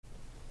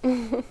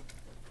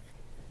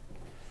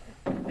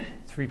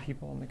3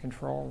 people in the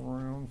control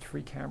room,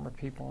 3 camera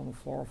people on the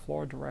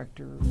floor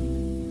director.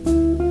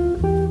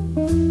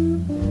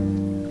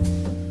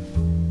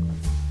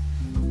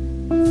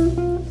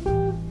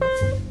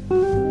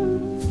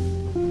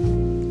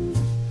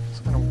 It's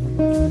kind of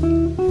weird.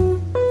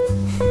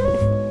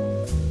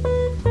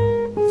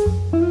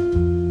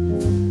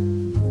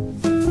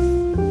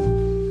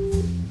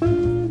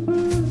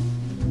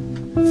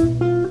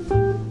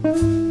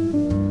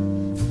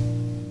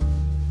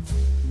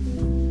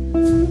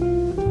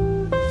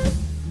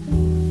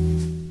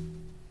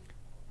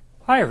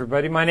 Hi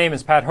everybody, my name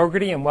is Pat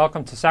Hogarty and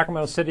welcome to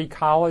Sacramento City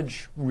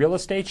College Real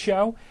Estate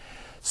Show.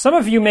 Some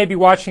of you may be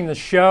watching the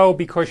show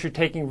because you're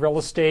taking real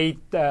estate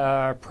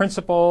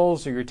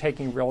principles or you're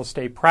taking real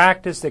estate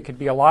practice. There could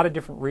be a lot of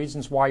different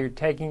reasons why you're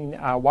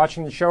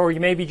watching the show, or you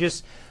may be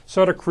just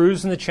sort of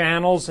cruising the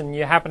channels and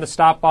you happen to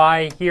stop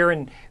by here,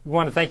 and we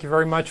want to thank you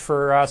very much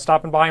for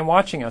stopping by and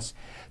watching us.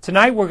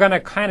 Tonight we're going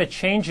to kind of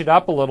change it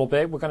up a little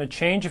bit. We're going to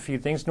change a few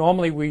things.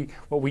 Normally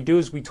what we do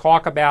is we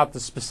talk about the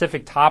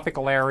specific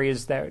topical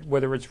areas, that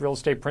whether it's real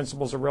estate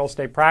principles or real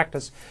estate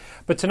practice.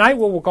 But tonight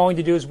what we're going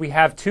to do is we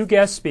have 2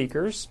 guest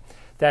speakers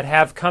that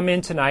have come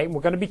in tonight.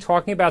 We're going to be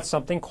talking about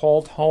something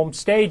called home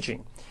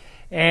staging.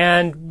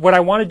 And what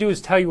I want to do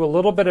is tell you a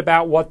little bit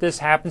about what this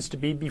happens to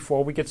be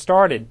before we get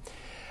started.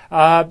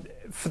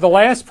 For the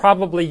last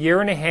probably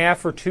year and a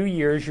half or 2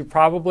 years, you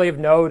probably have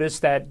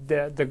noticed that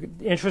the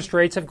interest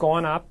rates have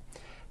gone up.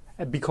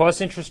 Because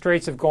interest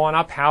rates have gone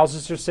up,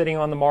 houses are sitting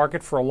on the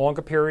market for a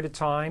longer period of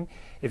time.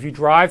 If you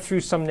drive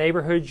through some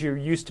neighborhoods, you're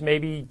used to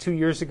maybe 2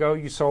 years ago,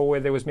 you saw where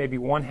there was maybe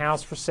 1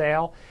 house for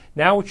sale.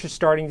 Now what you're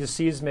starting to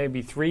see is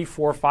maybe 3,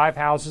 4, 5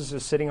 houses are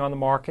sitting on the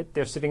market.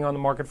 They're sitting on the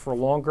market for a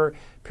longer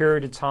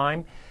period of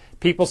time.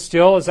 People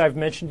still, as I've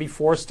mentioned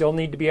before, still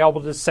need to be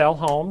able to sell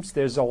homes.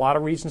 There's a lot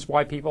of reasons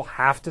why people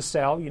have to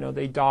sell. You know,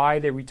 they die,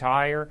 they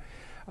retire,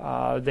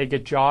 they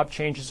get job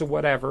changes or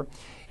whatever.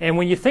 And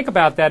when you think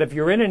about that, if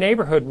you're in a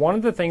neighborhood, one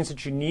of the things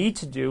that you need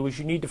to do is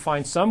you need to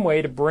find some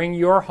way to bring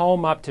your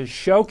home up to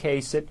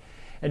showcase it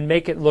and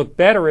make it look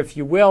better, if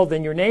you will,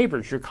 than your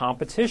neighbors, your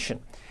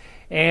competition.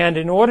 And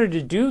in order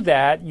to do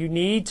that, you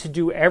need to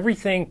do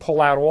everything,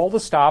 pull out all the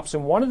stops.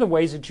 And one of the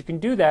ways that you can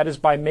do that is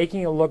by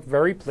making it look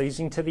very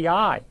pleasing to the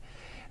eye.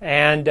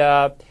 And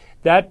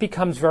that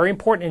becomes very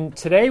important. And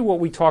today what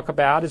we talk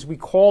about is we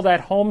call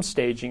that home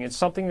staging. It's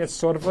something that's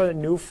sort of a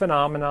new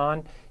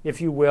phenomenon, if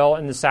you will,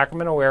 in the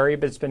Sacramento area,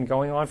 but it's been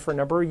going on for a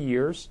number of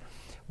years.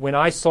 When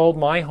I sold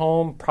my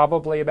home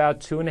probably about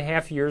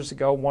 2.5 years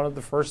ago, one of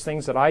the first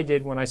things that I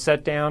did when I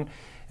sat down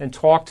and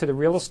talked to the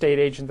real estate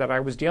agent that I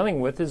was dealing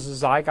with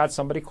is I got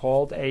somebody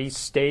called a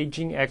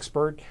staging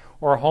expert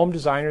or a home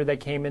designer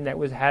that came in that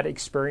had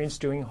experience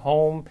doing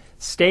home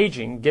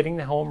staging, getting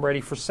the home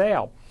ready for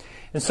sale.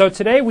 And so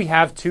today we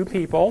have 2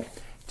 people,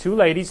 2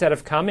 ladies that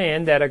have come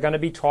in that are going to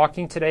be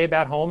talking today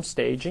about home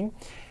staging.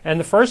 And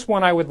the first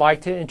one I would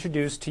like to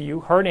introduce to you,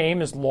 her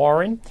name is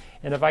Lauren.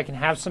 And if I can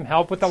have some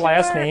help with the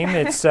last name,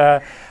 it's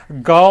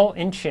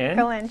Gul-Inchin.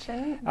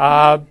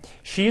 Gul-Inchin.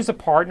 She is a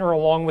partner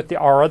along with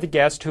our other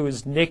guest, who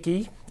is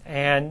Nikki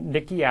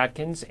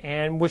Atkins.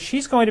 And what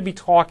she's going to be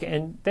talking,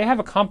 and they have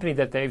a company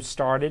that they've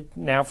started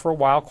now for a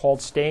while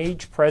called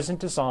Stage Present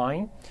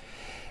Design.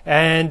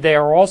 And they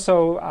are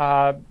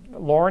also,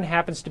 Lauren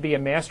happens to be a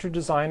master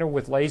designer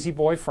with Lazy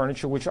Boy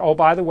Furniture, which, oh,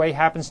 by the way,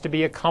 happens to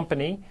be a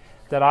company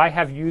that I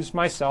have used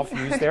myself,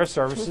 used their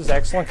services,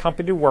 excellent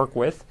company to work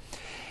with.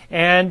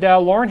 And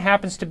Lauren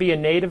happens to be a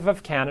native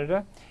of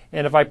Canada.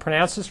 And if I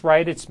pronounce this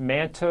right, it's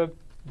Manitoba.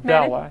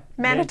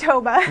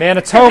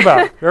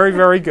 Manitoba. Very,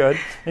 very good,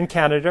 in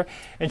Canada.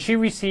 And she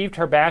received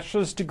her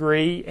bachelor's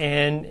degree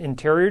in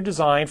interior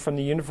design from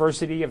the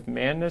University of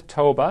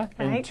Manitoba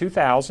in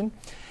 2000.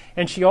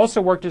 And she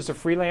also worked as a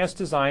freelance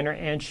designer,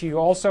 and she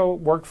also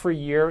worked for a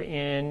year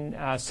in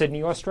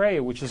Sydney,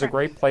 Australia, which is a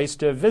great place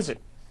to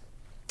visit.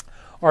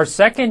 Our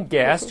second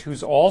guest,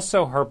 who's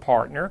also her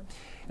partner,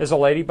 is a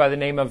lady by the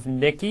name of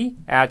Nikki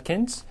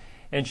Atkins,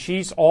 and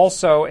she's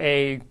also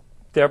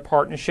their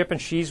partnership,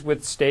 and she's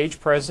with Stage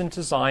Present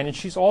Design, and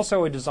she's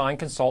also a design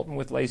consultant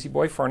with Lazy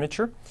Boy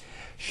Furniture.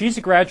 She's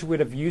a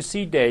graduate of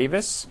UC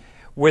Davis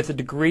with a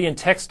degree in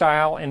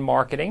textile and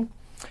marketing.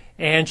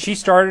 And she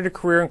started a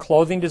career in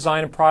clothing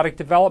design and product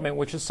development,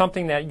 which is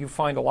something that you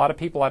find a lot of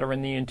people that are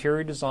in the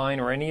interior design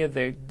or any of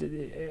the,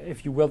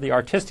 if you will, the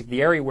artistic,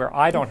 the area where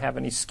I don't have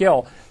any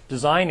skill,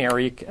 design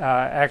area,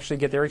 actually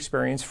get their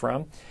experience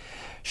from.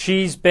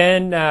 She's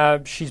been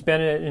an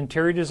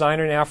interior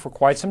designer now for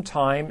quite some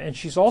time, and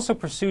she's also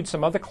pursued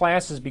some other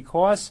classes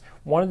because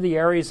one of the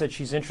areas that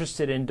she's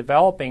interested in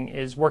developing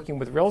is working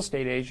with real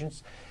estate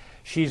agents.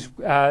 She's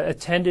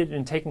attended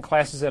and taken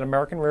classes at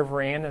American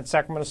River and at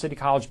Sacramento City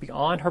College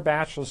beyond her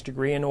bachelor's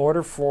degree in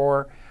order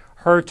for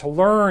her to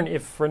learn,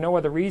 if for no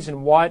other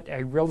reason, what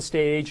a real estate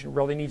agent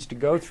really needs to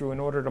go through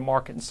in order to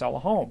market and sell a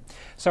home.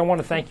 So I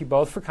want to thank you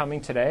both for coming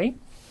today.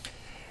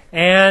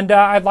 And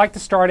I'd like to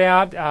start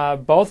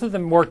out, both of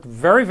them worked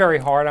very, very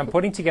hard on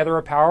putting together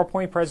a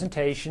PowerPoint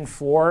presentation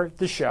for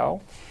the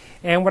show.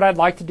 And what I'd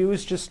like to do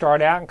is just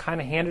start out and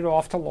kind of hand it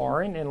off to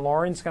Lauren, and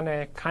Lauren's going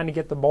to kind of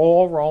get the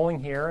ball rolling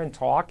here and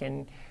talk,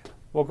 and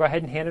we'll go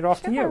ahead and hand it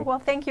off to you. Well,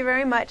 thank you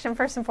very much. And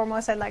first and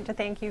foremost, I'd like to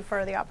thank you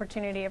for the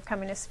opportunity of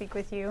coming to speak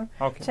with you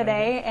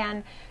today.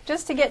 And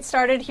just to get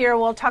started here,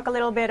 we'll talk a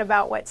little bit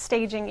about what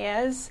staging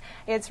is.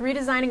 It's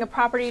redesigning a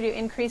property to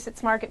increase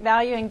its market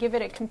value and give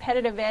it a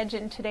competitive edge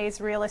in today's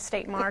real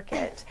estate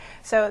market.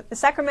 So the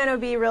Sacramento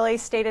Bee really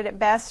stated it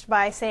best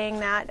by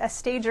saying that a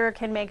stager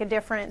can make a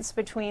difference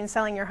between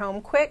selling your home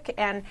quick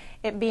and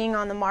it being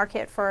on the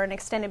market for an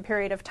extended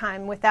period of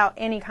time without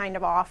any kind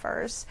of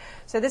offers.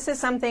 So this is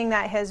something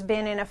that has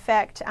been in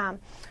effect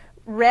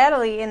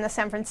readily in the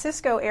San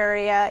Francisco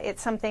area.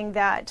 It's something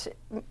that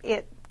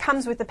it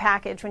comes with the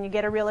package. When you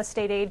get a real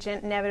estate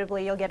agent,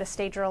 inevitably you'll get a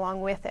stager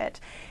along with it.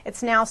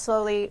 It's now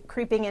slowly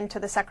creeping into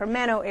the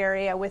Sacramento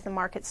area with the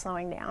market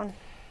slowing down.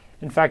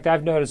 In fact,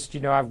 I've noticed,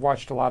 I've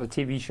watched a lot of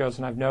TV shows,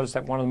 and I've noticed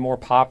that one of the more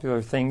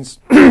popular things,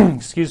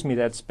 excuse me,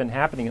 that's been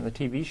happening in the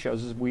TV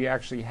shows is we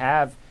actually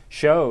have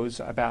shows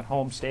about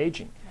home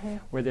staging,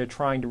 where they're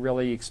trying to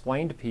really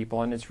explain to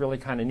people, and it's really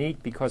kind of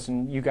neat because,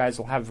 and you guys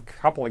will have a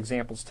couple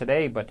examples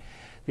today, but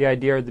the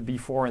idea of the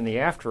before and the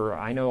after,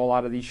 I know a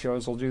lot of these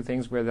shows will do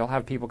things where they'll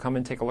have people come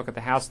and take a look at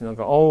the house and they'll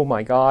go, oh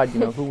my God,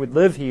 who would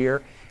live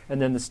here?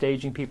 And then the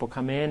staging people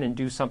come in and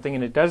do something,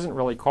 and it doesn't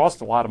really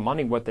cost a lot of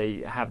money what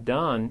they have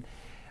done.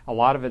 A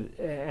lot of it,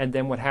 and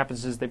then what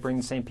happens is they bring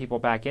the same people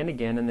back in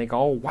again, and they go,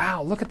 oh,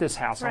 wow, look at this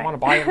house. I want to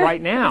buy it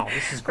right now.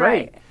 This is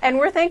great. Right. And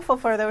we're thankful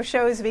for those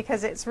shows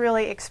because it's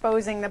really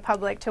exposing the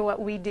public to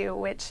what we do,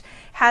 which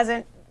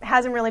hasn't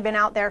really been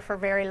out there for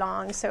very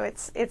long. So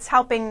it's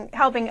helping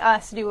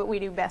us do what we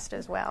do best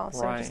as well.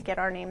 So just get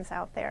our names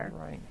out there.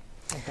 Right.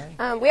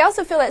 Okay. We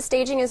also feel that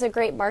staging is a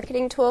great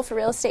marketing tool for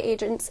real estate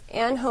agents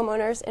and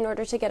homeowners in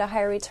order to get a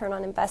higher return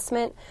on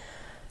investment.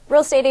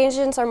 Real estate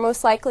agents are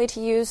most likely to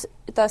use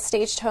the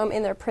staged home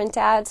in their print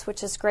ads,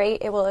 which is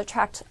great. It will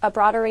attract a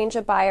broader range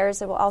of buyers.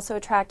 It will also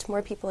attract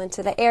more people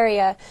into the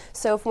area.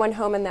 So if one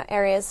home in that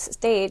area is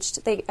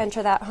staged, they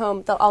enter that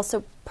home. They'll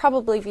also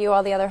probably view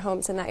all the other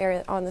homes in that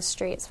area on the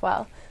street as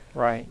well.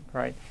 Right.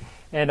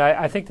 And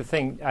I think the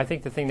thing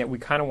that we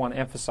kind of want to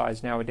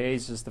emphasize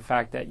nowadays is the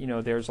fact that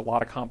there's a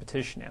lot of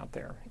competition out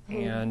there,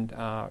 and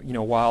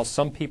while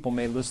some people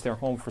may list their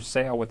home for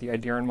sale with the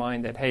idea in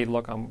mind that, hey,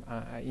 look,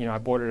 I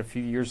bought it a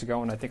few years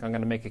ago and I think I'm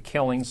going to make a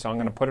killing, so I'm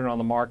going to put it on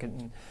the market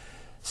and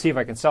see if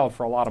I can sell it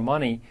for a lot of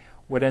money.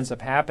 What ends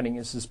up happening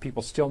is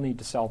people still need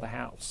to sell the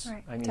house.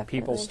 Right. I mean,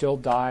 people still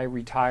die,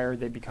 retire,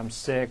 they become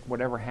sick,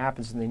 whatever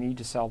happens, and they need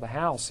to sell the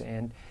house.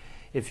 And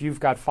if you've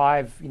got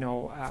five,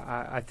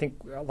 I think,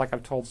 like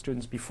I've told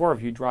students before,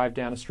 if you drive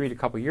down a street a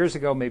couple of years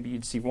ago, maybe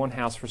you'd see one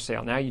house for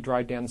sale. Now you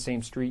drive down the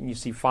same street and you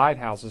see 5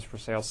 houses for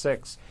sale,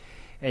 6.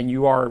 And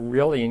you are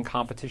really in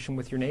competition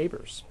with your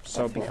neighbors.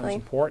 So It becomes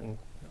important.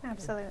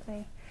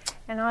 Absolutely.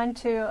 And on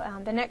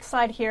to the next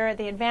slide here,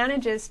 the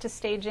advantages to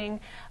staging.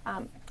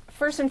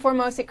 First and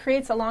foremost, it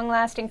creates a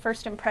long-lasting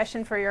first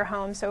impression for your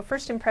home. So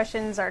first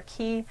impressions are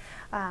key.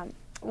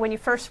 When you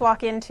first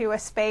walk into a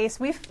space,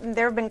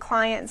 there have been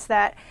clients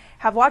that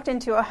have walked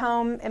into a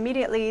home,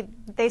 immediately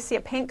they see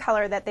a paint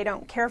color that they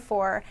don't care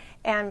for,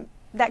 and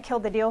that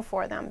killed the deal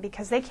for them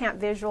because they can't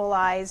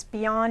visualize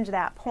beyond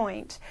that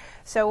point.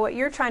 So what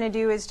you're trying to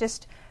do is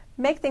just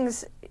make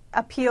things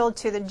appeal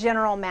to the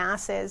general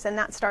masses, and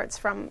that starts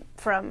from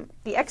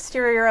the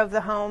exterior of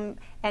the home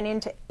and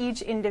into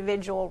each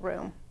individual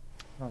room.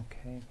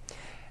 Okay.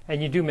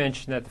 And you do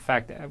mention that the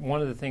fact that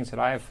one of the things that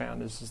I have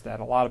found is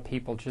that a lot of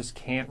people just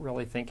can't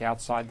really think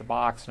outside the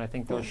box, and I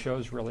think those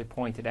shows really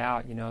pointed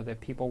out, that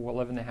people will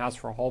live in the house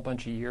for a whole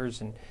bunch of years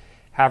and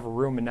have a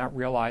room and not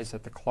realize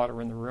that the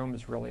clutter in the room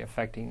is really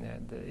affecting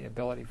the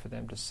ability for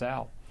them to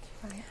sell.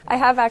 I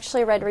have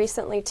actually read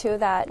recently, too,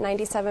 that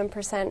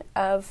 97%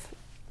 of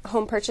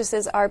home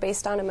purchases are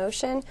based on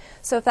emotion.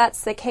 So if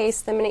that's the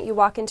case, the minute you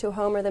walk into a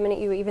home or the minute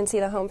you even see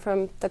the home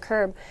from the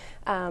curb,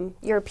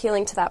 you're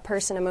appealing to that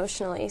person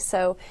emotionally.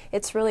 So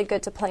it's really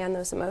good to play on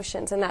those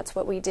emotions, and that's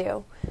what we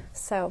do.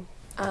 So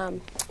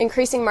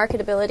increasing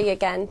marketability,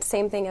 again,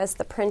 same thing as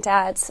the print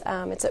ads.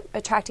 It's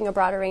attracting a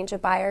broader range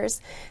of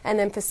buyers and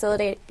then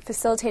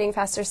facilitating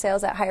faster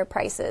sales at higher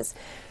prices.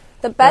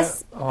 The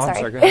best,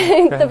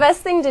 the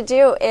best thing to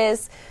do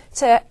is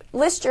to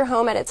list your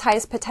home at its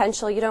highest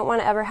potential. You don't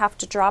want to ever have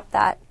to drop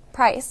that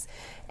price.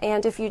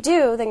 And if you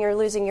do, then you're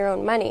losing your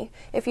own money.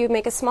 If you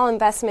make a small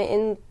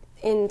investment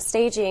in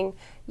staging,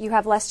 you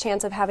have less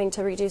chance of having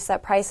to reduce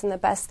that price. And the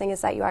best thing is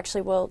that you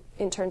actually will,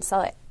 in turn,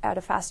 sell it at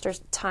a faster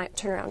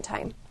turnaround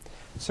time.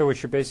 So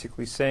what you're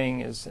basically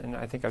saying is, and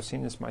I think I've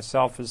seen this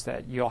myself, is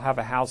that you'll have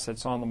a house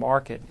that's on the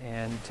market,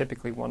 and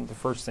typically one of the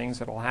first things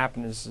that will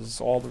happen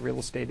is all the real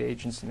estate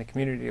agents in the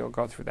community will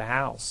go through the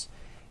house.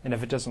 And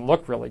if it doesn't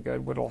look really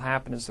good, what will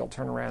happen is they'll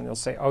turn around and they'll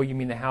say, oh, you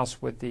mean the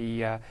house with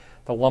the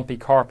lumpy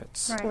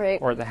carpets, right.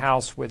 Or the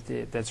house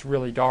with that's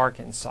really dark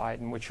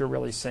inside. And what you're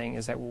really saying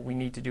is that what we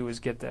need to do is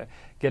get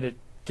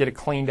it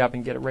cleaned up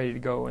and get it ready to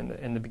go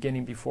in the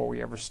beginning before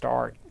we ever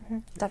start.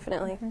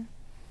 Definitely.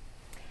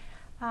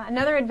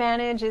 Another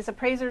advantage is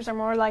appraisers are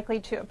more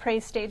likely to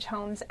appraise stage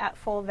homes at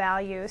full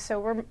value.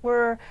 So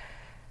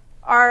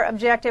our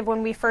objective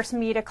when we first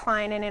meet a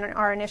client and in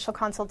our initial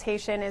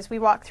consultation is we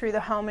walk through the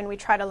home and we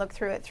try to look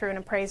through it through an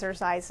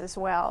appraiser's eyes as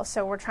well.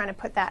 So we're trying to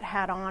put that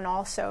hat on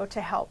also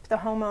to help the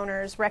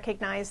homeowners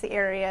recognize the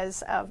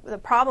areas of the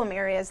problem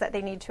areas that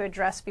they need to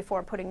address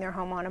before putting their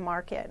home on a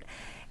market.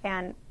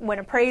 And when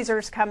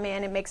appraisers come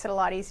in, it makes it a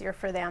lot easier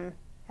for them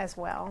as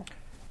well.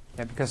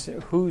 Yeah, because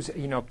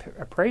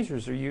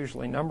appraisers are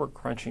usually number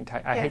crunching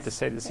type. I hate to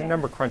say this, they're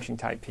number crunching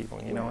type people,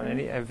 and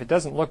if it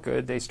doesn't look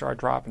good, they start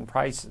dropping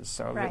prices.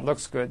 So if it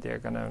looks good, they're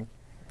gonna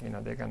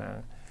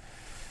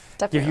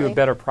give you a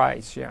better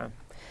price. Yeah.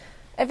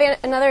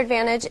 Another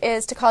advantage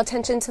is to call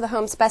attention to the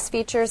home's best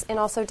features and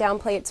also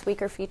downplay its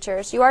weaker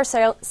features. You are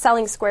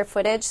selling square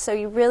footage, so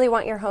you really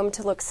want your home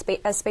to look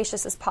as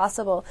spacious as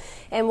possible.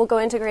 And we'll go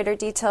into greater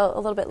detail a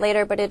little bit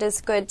later, but it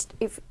is good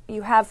if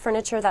you have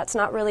furniture that's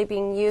not really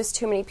being used,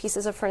 too many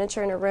pieces of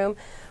furniture in a room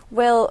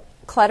will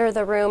clutter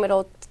the room.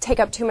 It'll take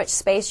up too much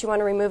space. You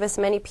want to remove as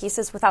many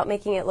pieces without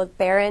making it look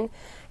barren.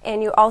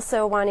 And you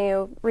also want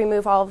to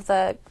remove all of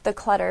the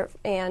clutter.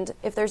 And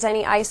if there's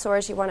any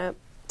eyesores, you want to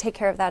take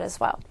care of that as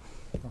well.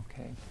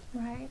 Okay.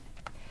 Right.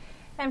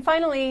 And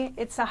finally,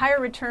 it's a higher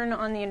return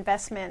on the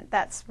investment.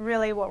 That's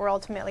really what we're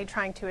ultimately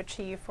trying to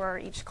achieve for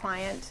each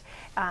client.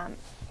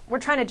 We're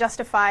trying to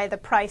justify the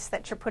price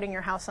that you're putting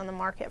your house on the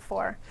market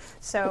for.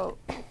 So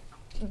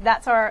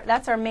that's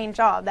our main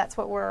job. That's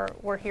what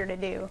we're here to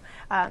do.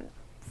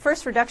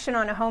 First reduction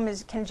on a home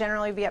can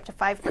generally be up to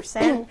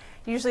 5%.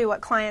 Usually what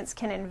clients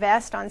can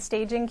invest on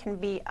staging can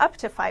be up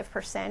to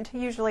 5%,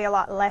 usually a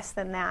lot less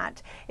than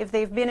that. If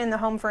they've been in the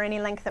home for any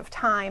length of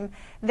time,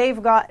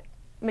 they've got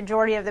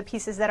majority of the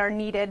pieces that are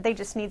needed. They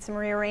just need some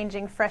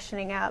rearranging,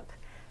 freshening up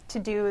to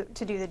do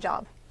the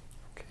job.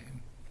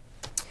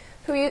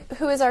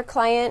 Who is our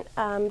client?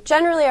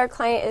 Generally, our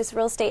client is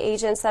real estate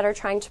agents that are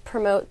trying to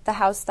promote the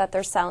house that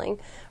they're selling.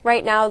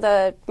 Right now,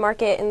 the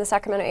market in the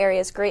Sacramento area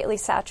is greatly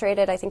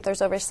saturated. I think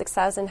there's over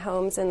 6,000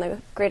 homes in the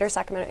greater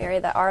Sacramento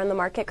area that are on the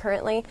market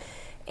currently,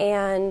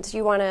 and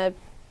you want to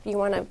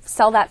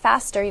sell that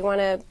faster. You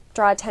want to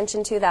draw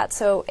attention to that.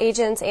 So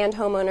agents and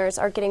homeowners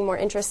are getting more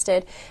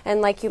interested. And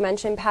like you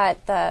mentioned,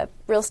 Pat, the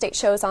real estate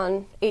shows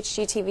on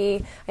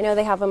HGTV, I know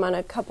they have them on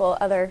a couple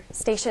other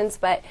stations,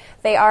 but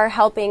they are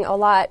helping a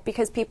lot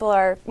because people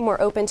are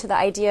more open to the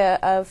idea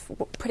of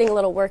putting a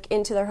little work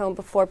into their home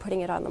before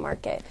putting it on the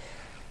market.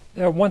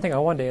 One thing I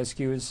wanted to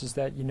ask you is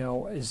that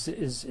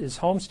is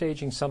home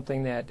staging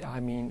something that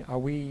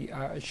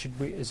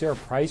is there a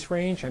price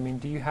range? I mean,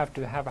 do you have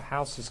to have a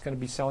house that's going to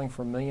be selling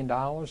for $1 million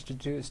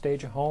to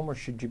stage a home, or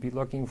should you be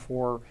looking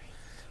for?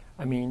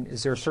 I mean,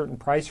 is there a certain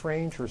price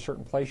range or a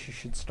certain place you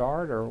should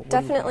start, or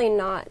definitely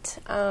not?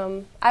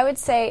 I would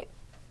say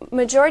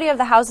majority of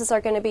the houses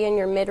are going to be in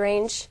your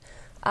mid-range.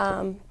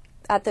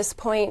 At this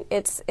point,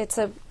 it's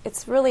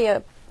really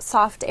a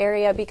soft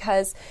area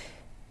because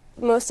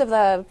most of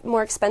the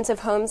more expensive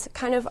homes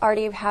kind of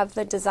already have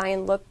the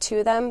design look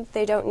to them.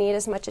 They don't need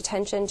as much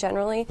attention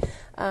generally.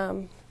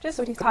 Just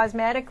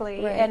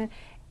cosmetically. Right.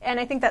 And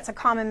I think that's a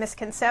common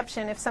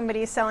misconception. If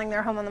somebody is selling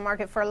their home on the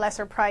market for a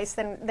lesser price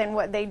than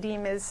what they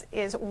deem is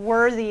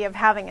worthy of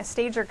having a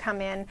stager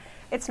come in,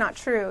 it's not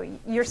true.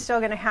 You're still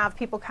going to have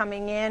people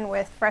coming in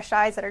with fresh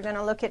eyes that are going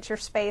to look at your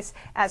space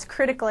as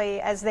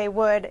critically as they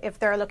would if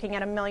they're looking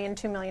at $1 million,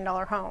 $2 million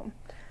home.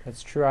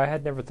 That's true. I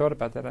had never thought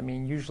about that. I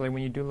mean, usually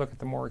when you do look at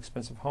the more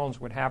expensive homes,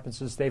 what happens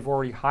is they've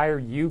already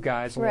hired you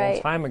guys a long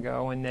time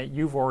ago, and that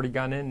you've already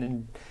gone in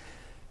and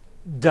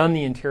done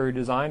the interior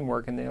design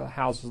work, and the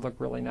houses look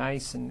really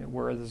nice. And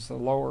whereas the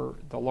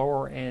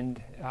lower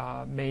end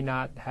may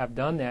not have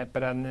done that,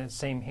 but on the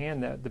same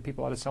hand, the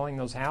people that are selling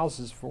those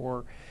houses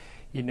for,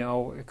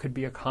 it could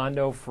be a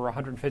condo for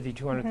 $150,000,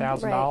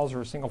 $200,000,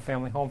 or a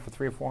single-family home for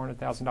 $300,000 or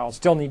 $400,000.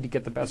 Still need to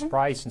get the best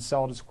price and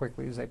sell it as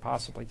quickly as they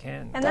possibly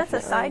can. And that's a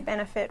side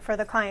benefit for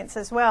the clients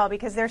as well,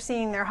 because they're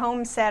seeing their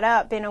home set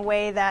up in a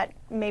way that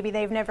maybe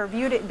they've never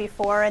viewed it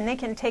before, and they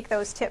can take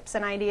those tips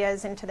and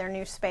ideas into their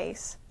new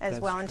space as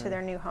well, into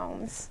their new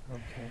homes.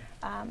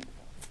 Okay.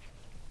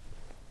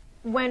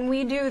 When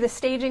we do the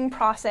staging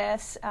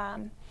process,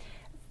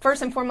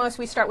 first and foremost,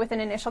 we start with an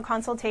initial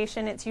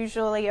consultation. It's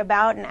usually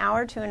about an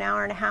hour to an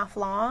hour and a half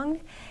long,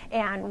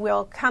 and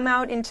we'll come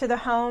out into the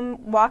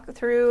home, walk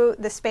through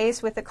the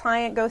space with the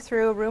client, go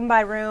through room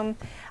by room,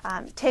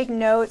 take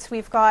notes.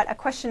 We've got a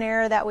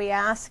questionnaire that we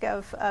ask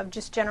of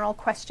just general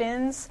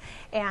questions,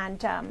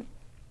 and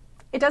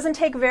it doesn't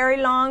take very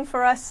long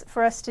for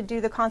us to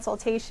do the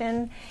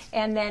consultation,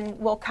 and then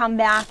we'll come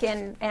back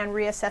and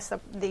reassess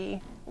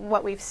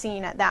what we've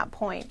seen at that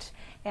point,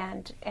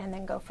 and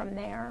then go from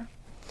there.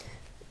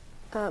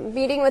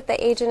 Meeting with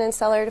the agent and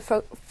seller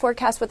to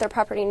forecast what their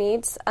property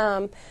needs.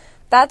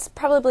 That's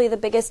probably the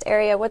biggest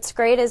area. What's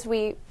great is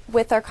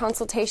with our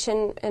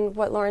consultation and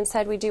what Lauren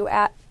said, we do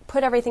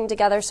put everything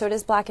together so it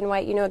is black and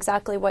white. You know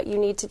exactly what you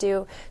need to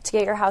do to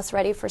get your house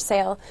ready for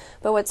sale.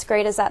 But what's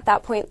great is at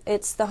that point,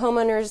 it's the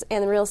homeowners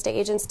and the real estate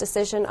agent's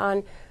decision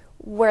on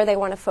where they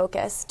want to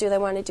focus. Do they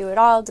want to do it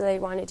all? Do they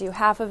want to do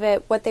half of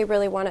it? What they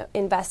really want to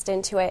invest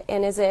into it?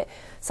 And is it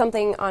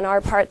something on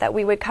our part that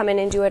we would come in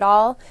and do it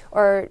all,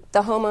 or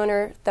the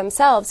homeowner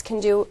themselves can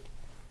do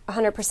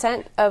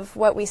 100% of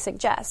what we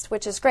suggest,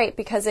 which is great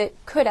because it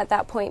could at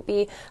that point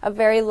be a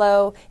very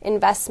low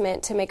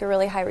investment to make a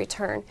really high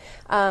return.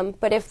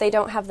 But if they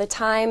don't have the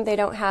time, they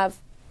don't have,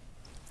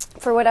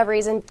 for whatever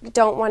reason,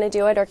 don't want to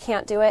do it or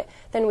can't do it,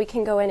 then we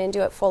can go in and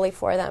do it fully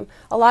for them.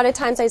 A lot of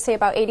times, I'd say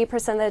about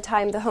 80% of the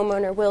time, the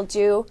homeowner will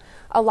do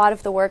a lot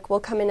of the work. We'll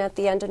come in at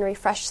the end and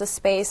refresh the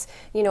space,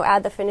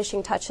 add the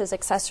finishing touches,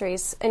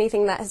 accessories,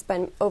 anything that has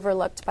been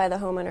overlooked by the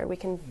homeowner, we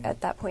can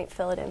at that point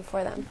fill it in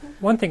for them.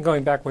 One thing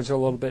going backwards a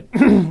little bit,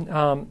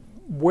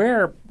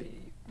 where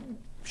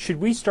should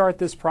we start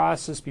this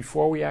process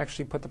before we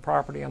actually put the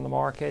property on the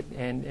market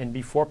and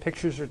before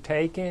pictures are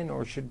taken,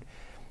 or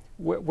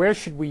where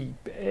should we,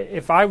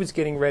 if I was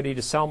getting ready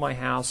to sell my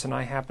house and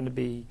I happen to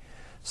be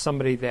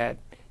somebody that,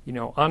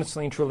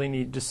 honestly and truly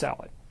needed to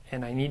sell it,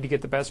 and I need to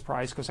get the best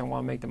price because I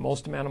want to make the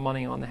most amount of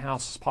money on the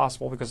house as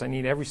possible because I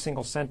need every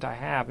single cent I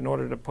have in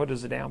order to put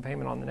as a down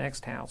payment on the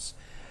next house,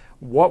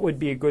 what would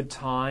be a good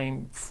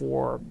time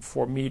for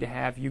me to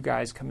have you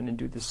guys come in and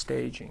do the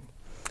staging?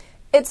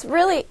 It's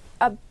really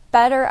a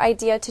better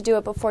idea to do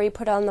it before you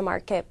put it on the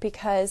market,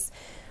 because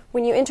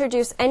when you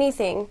introduce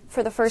anything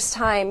for the first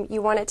time, you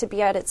want it to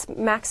be at its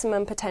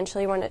maximum potential.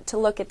 You want it to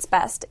look its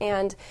best.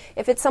 And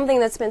if it's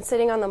something that's been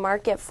sitting on the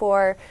market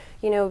for,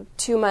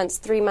 2 months,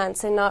 3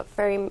 months, and not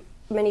very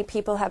many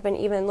people have been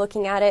even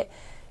looking at it,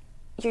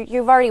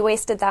 you've already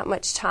wasted that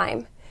much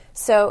time.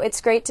 So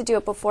it's great to do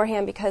it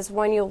beforehand because,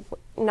 one, you'll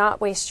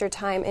not waste your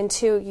time, and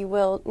two, you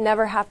will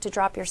never have to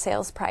drop your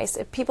sales price.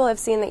 If people have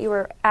seen that you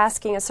were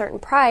asking a certain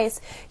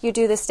price, you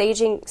do the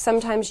staging,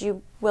 sometimes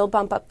you will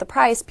bump up the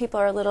price. People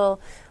are a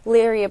little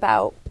leery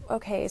about,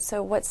 okay,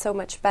 so what's so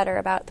much better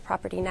about the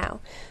property now?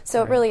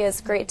 So It really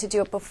is great to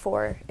do it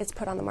before it's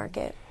put on the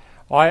market.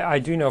 Well, I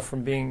do know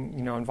from being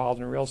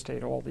involved in real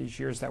estate all these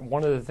years that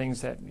one of the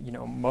things that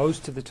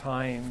most of the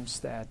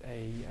times that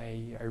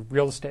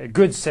a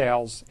good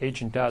sales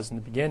agent does in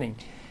the beginning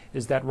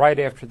is that right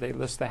after they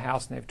list the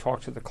house and they've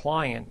talked to the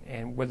client,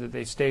 and whether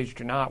they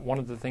staged or not, one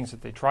of the things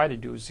that they try to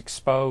do is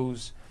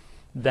expose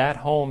that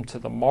home to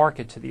the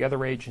market, to the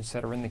other agents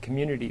that are in the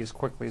community as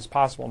quickly as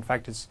possible. In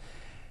fact, it's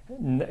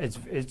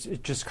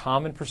just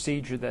common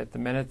procedure that the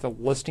minute the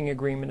listing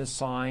agreement is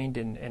signed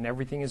and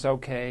everything is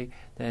okay,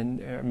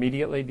 then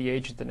immediately the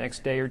agent the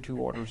next day or two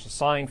orders a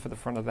sign for the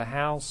front of the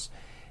house.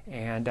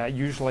 And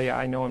usually,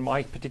 I know in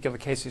my particular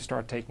case, they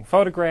start taking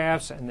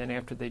photographs, and then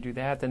after they do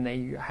that, then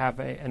they have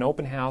an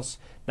open house,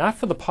 not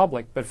for the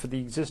public, but for the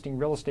existing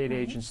real estate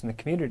agents in the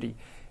community.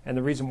 And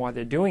the reason why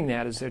they're doing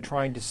that is they're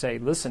trying to say,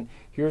 listen,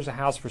 here's a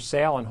house for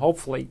sale, and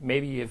hopefully,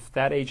 maybe if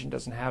that agent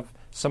doesn't have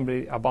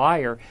a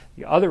buyer,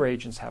 the other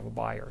agents have a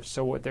buyer.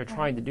 So what they're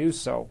trying to do,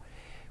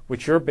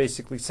 what you're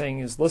basically saying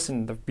is,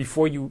 listen,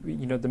 before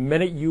the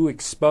minute you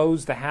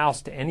expose the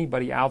house to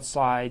anybody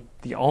outside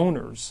the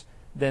owners,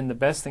 then the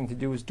best thing to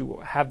do is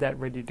have that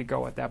ready to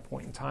go at that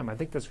point in time. I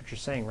think that's what you're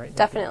saying, right?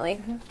 Definitely.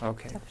 Mm-hmm.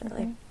 Okay.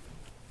 Definitely.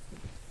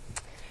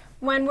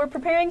 When we're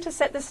preparing to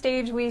set the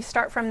stage, we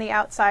start from the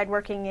outside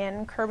working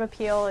in. Curb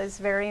appeal is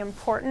very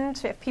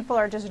important. If people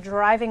are just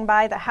driving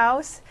by the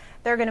house,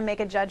 they're going to make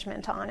a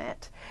judgment on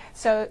it.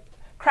 So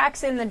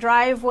cracks in the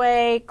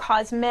driveway,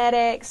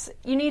 cosmetics,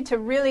 you need to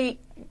really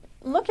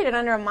look at it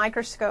under a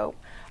microscope.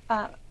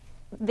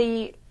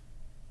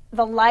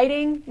 The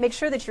lighting, make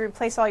sure that you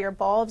replace all your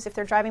bulbs. If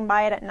they're driving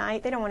by it at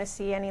night, they don't want to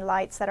see any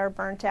lights that are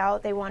burnt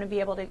out. They want to be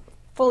able to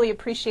fully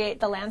appreciate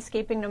the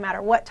landscaping no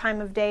matter what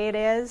time of day it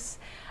is.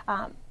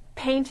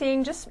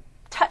 Painting, just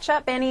touch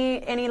up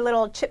any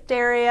little chipped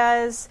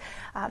areas.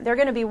 They're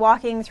going to be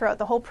walking throughout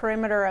the whole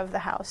perimeter of the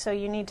house, so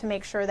you need to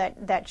make sure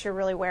that you're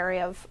really wary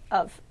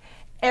of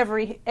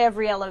every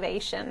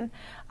elevation.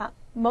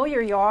 Mow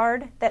your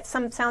yard. That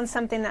sounds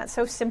something that's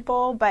so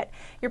simple, but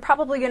you're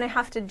probably going to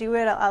have to do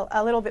it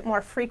a little bit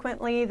more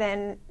frequently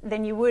than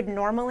you would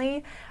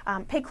normally.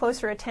 Pay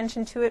closer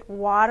attention to it.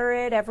 Water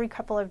it every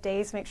couple of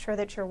days. Make sure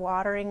that you're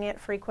watering it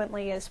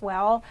frequently as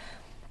well.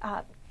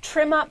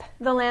 Trim up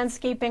the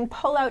landscaping,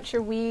 pull out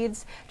your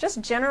weeds.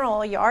 Just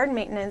general yard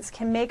maintenance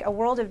can make a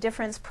world of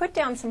difference. Put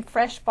down some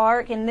fresh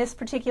bark. In this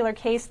particular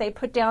case, they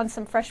put down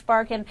some fresh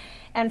bark,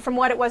 and from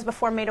what it was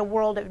before, made a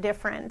world of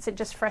difference. It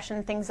just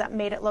freshened things up,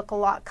 made it look a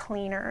lot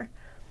cleaner.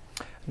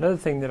 Another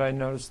thing that I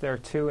noticed there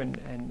too,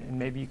 and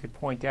maybe you could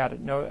point out,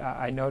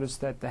 I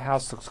noticed that the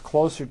house looks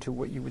closer to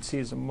what you would see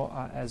as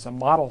a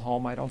model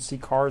home. I don't see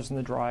cars in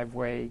the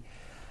driveway.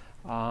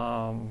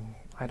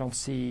 I don't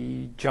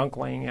see junk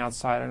laying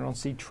outside. I don't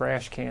see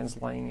trash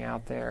cans laying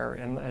out there.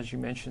 And as you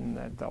mentioned,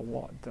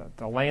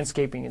 the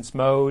landscaping is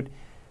mowed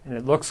and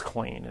it looks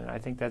clean. And I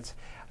think that's,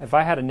 if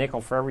I had a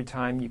nickel for every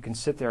time you can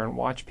sit there and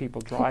watch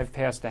people drive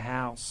past a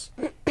house,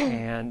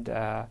 and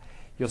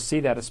you'll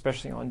see that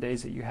especially on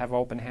days that you have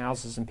open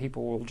houses, and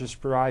people will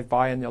just drive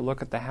by and they'll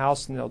look at the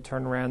house and they'll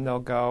turn around and they'll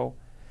go,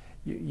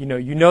 you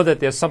know that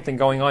there's something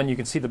going on. You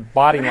can see the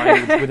body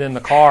language within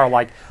the car,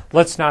 like,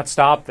 let's not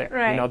stop there.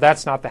 Right.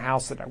 That's not the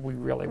house that we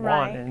really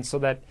want. Right. And so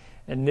that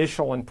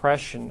initial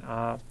impression,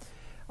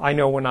 I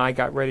know when I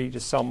got ready to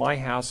sell my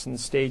house, and the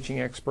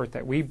staging expert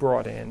that we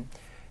brought in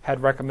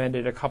had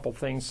recommended a couple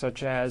things,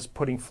 such as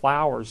putting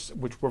flowers,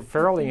 which were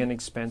fairly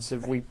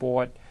inexpensive. We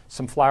bought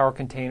some flower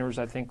containers,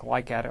 I think,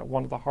 like at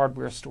one of the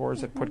hardware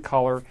stores that put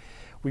color.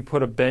 We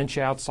put a bench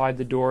outside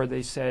the door,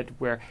 they said,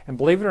 and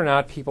believe it or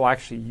not, people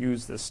actually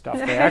use this stuff.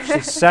 They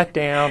actually sat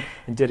down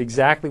and did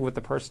exactly what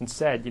the person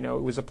said. It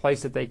was a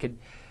place that they could,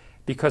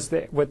 because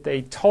what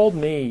they told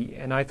me,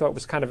 and I thought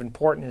was kind of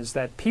important, is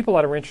that people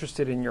that are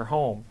interested in your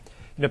home,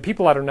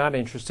 people that are not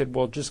interested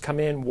will just come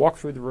in, walk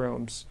through the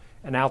rooms,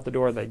 and out the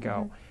door they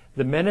go.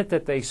 The minute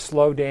that they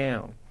slow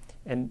down,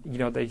 and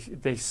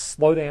they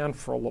slow down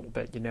for a little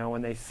bit,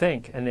 and they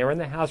think, and they're in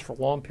the house for a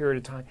long period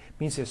of time,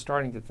 means they're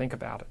starting to think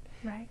about it.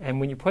 Right. And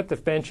when you put the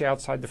bench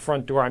outside the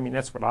front door,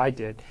 that's what I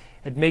did.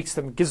 It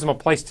gives them a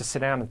place to sit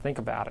down and think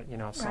about it.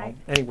 So right.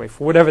 Anyway,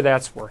 for whatever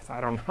that's worth,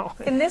 I don't know.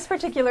 In this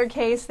particular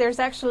case, there's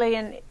actually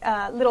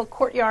a little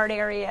courtyard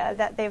area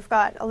that they've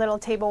got a little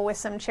table with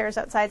some chairs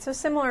outside. So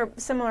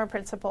similar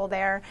principle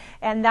there,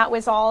 and that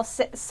was all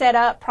set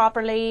up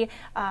properly.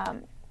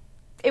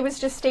 It was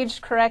just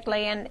staged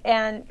correctly,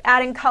 and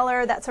adding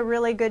color, that's a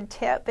really good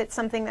tip. It's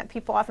something that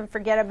people often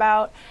forget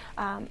about.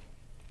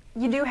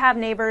 You do have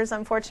neighbors,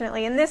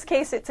 unfortunately. In this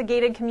case, it's a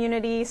gated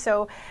community,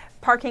 so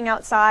parking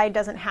outside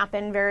doesn't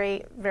happen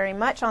very, very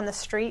much on the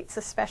streets,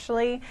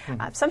 especially.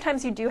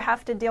 Sometimes you do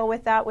have to deal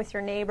with that with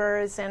your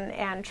neighbors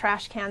and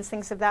trash cans,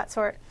 things of that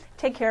sort.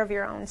 Take care of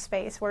your own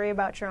space. Worry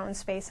about your own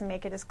space and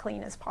make it as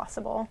clean as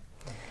possible.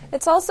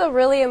 It's also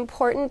really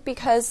important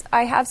because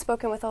I have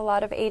spoken with a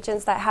lot of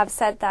agents that have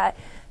said that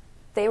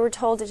they were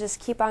told to just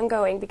keep on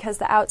going because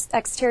the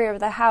exterior of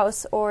the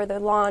house or the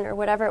lawn or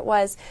whatever it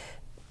was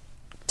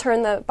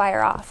turn the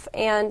buyer off.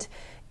 And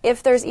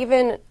if there's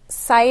even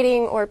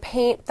siding or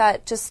paint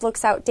that just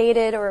looks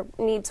outdated or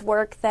needs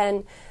work,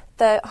 then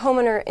the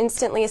homeowner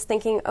instantly is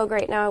thinking, oh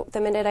great, now the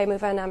minute I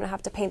move in, I'm going to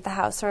have to paint the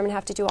house or I'm going to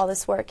have to do all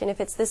this work. And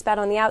if it's this bad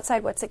on the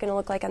outside, what's it going to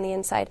look like on the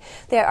inside?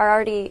 They are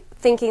already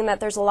thinking that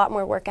there's a lot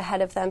more work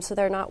ahead of them, so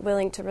they're not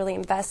willing to really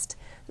invest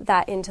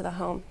that into the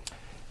home.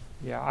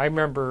 Yeah, I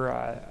remember.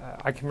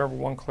 I can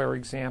remember one clear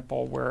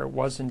example where it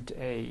wasn't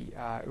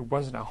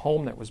a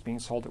home that was being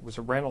sold. It was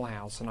a rental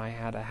house, and I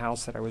had a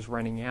house that I was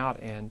renting out,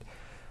 and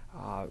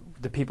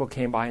the people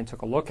came by and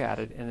took a look at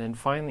it, and then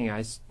finally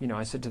I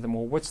said to them,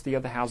 well, what's the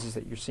other houses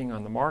that you're seeing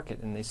on the market?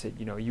 And they said,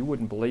 you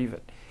wouldn't believe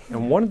it.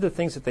 And one of the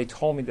things that they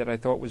told me that I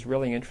thought was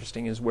really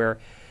interesting is where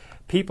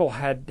people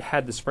had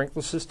the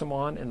sprinkler system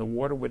on, and the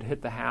water would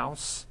hit the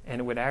house,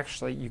 and it would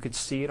actually, you could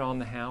see it on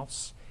the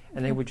house,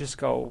 and they would just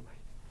go,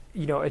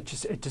 it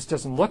just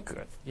doesn't look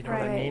good. You know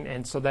right. what I mean?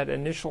 And so that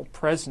initial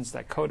presence,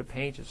 that coat of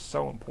paint, is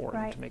so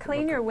important right. to make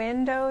Clean it your look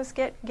windows.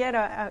 Get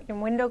a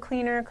window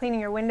cleaner,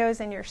 cleaning your windows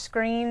and your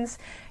screens.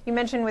 You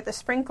mentioned with the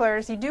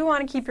sprinklers, you do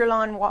want to keep your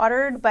lawn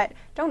watered, but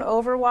don't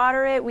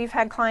overwater it. We've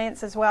had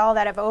clients as well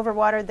that have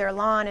overwatered their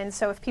lawn, and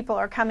so if people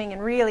are coming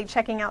and really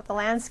checking out the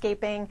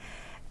landscaping,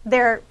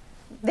 they're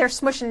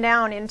smushing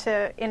down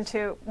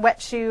into wet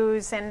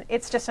shoes, and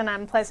it's just an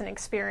unpleasant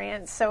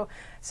experience. So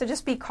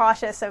just be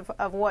cautious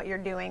of what you're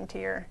doing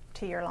to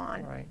your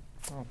lawn. Right.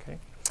 Okay.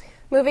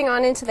 Moving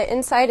on into the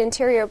inside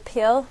interior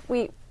appeal,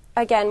 we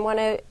again want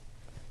to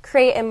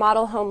create a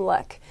model home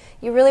look.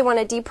 You really want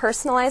to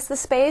depersonalize the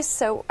space,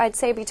 so I'd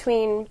say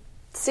between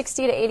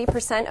 60 to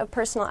 80% of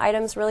personal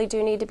items really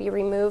do need to be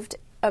removed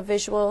of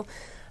visual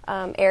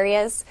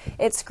areas.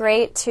 It's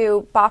great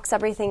to box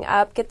everything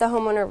up, get the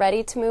homeowner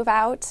ready to move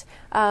out,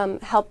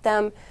 help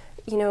them,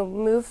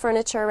 move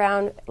furniture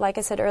around. Like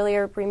I said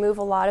earlier, remove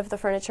a lot of the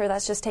furniture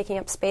that's just taking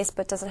up space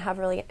but doesn't have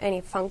really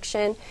any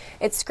function.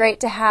 It's great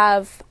to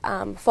have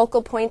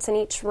focal points in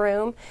each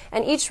room,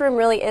 and each room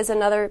really is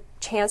another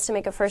chance to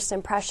make a first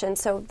impression.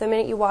 So the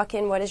minute you walk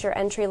in, what does your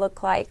entry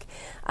look like?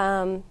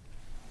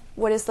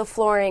 What is the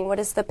flooring? What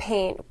is the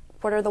paint?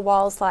 What are the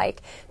walls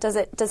like?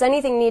 Does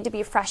anything need to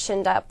be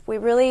freshened up? We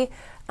really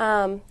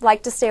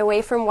like to stay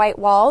away from white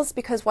walls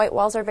because white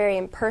walls are very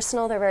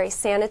impersonal. They're very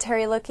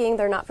sanitary looking.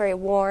 They're not very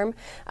warm.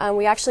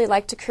 We actually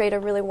like to create a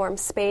really warm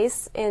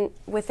space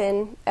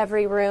within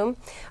every room.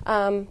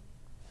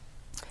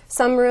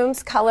 Some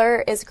rooms,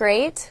 color is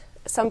great.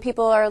 Some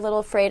people are a little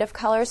afraid of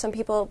color. Some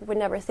people would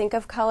never think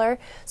of color.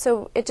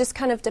 So it just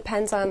kind of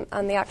depends on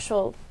the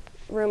actual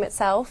room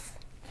itself.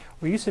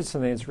 Well, you said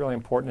something that's really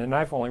important, and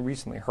I've only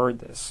recently heard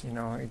this.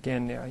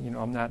 Again,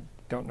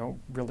 don't know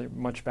really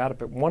much about it,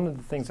 but one of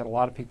the things that a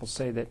lot of people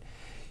say that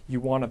you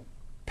want to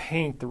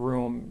paint the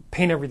room,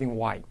 paint everything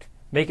white,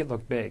 make it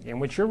look big. And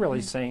what you're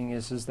really saying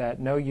is that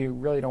no, you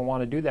really don't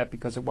want to do that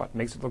because of what?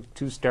 Makes it look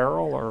too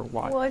sterile, or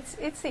what? Well,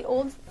 it's the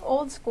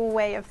old school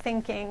way of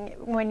thinking.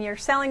 When you're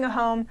selling a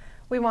home,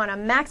 we want to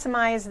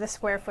maximize the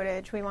square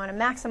footage. We want to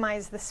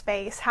maximize the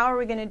space. How are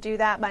we going to do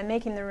that? By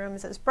making the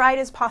rooms as bright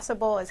as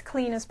possible, as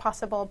clean as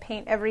possible,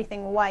 paint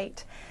everything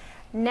white.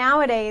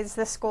 Nowadays,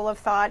 the school of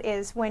thought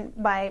is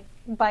by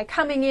by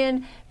coming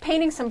in,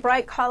 painting some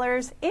bright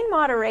colors in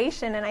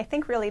moderation, and I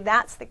think really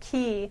that's the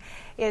key,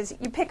 is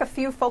you pick a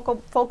few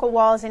focal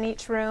walls in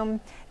each room,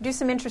 do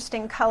some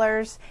interesting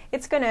colors.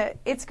 It's gonna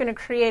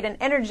create an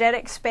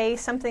energetic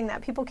space, something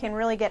that people can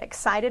really get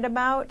excited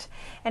about,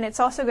 and it's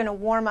also going to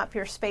warm up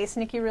your space.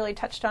 Nikki really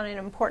touched on an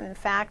important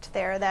fact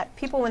there, that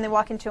people, when they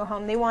walk into a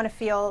home, they want to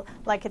feel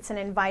like it's an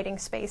inviting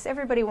space.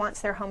 Everybody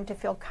wants their home to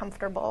feel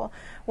comfortable.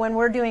 When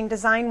we're doing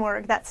design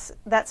work, that's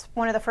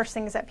one of the first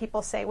things that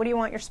people say. What do you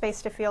want your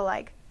space to feel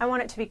like? I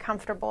want it to be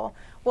comfortable.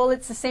 Well,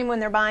 it's the same when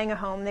they're buying a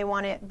home. They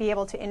want to be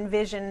able to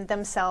envision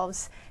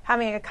themselves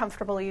having a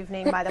comfortable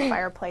evening by the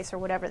fireplace or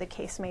whatever the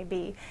case may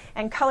be.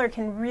 And color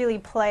can really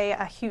play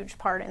a huge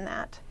part in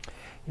that.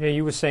 You know,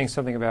 you were saying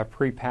something about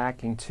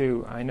pre-packing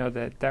too. I know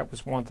that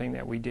was one thing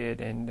that we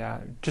did, and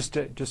just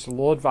a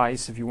little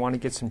advice: if you want to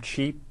get some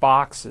cheap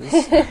boxes,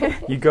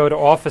 you go to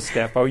Office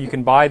Depot. You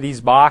can buy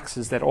these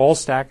boxes that all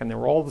stack, and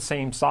they're all the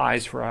same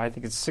size for, I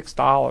think it's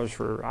 $6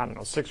 for, I don't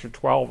know, 6 or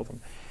 12 of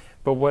them.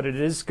 But what it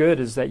is good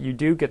is that you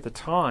do get the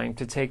time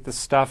to take the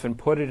stuff and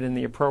put it in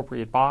the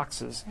appropriate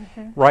boxes,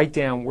 write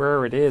down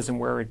where it is and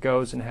where it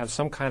goes, and have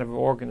some kind of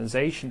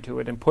organization to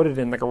it, and put it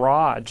in the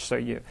garage so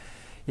you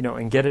know,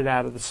 and get it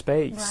out of the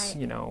space, right.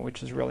 You know,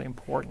 which is really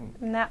important.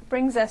 And that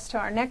brings us to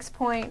our next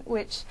point,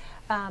 which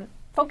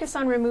focus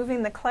on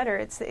removing the clutter.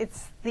 It's the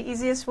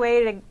easiest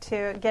way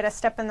to get a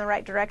step in the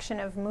right direction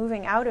of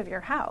moving out of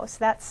your house.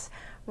 That's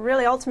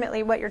really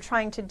ultimately what you're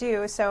trying to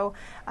do. So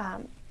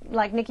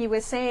like Nikki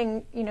was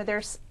saying, you know,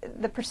 there's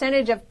the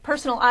percentage of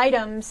personal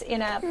items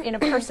in a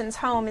person's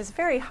home is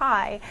very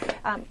high.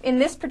 In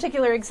this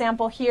particular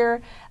example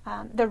here,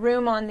 the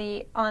room on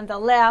the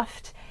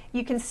left,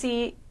 you can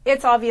see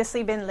it's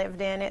obviously been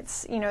lived in.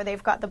 It's, you know,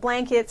 they've got the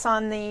blankets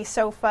on the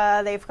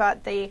sofa, they've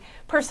got the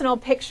personal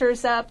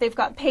pictures up, they've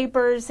got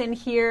papers in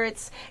here.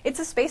 It's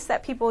a space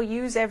that people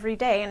use every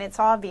day, and it's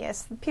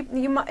obvious.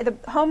 The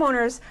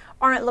homeowners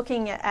aren't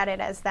looking at it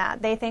as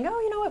that. They think, oh,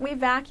 you know what, we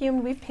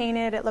vacuumed, we've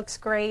painted, it looks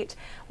great.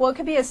 Well, it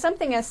could be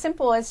something as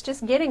simple as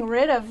just getting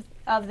rid of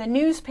the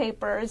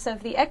newspapers,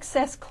 of the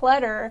excess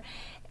clutter.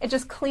 It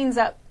just cleans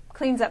up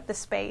the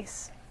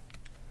space.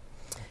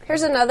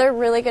 Here's another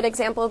really good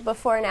example of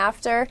before and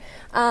after.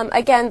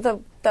 Again,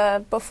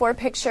 the before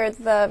picture,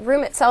 the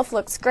room itself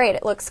looks great.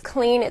 It looks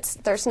clean.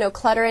 There's no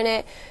clutter in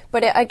it.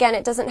 But again,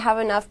 it doesn't have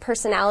enough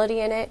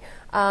personality in it.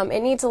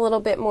 It needs a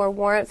little bit more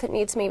warmth. It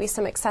needs maybe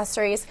some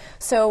accessories.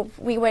 So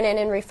we went in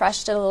and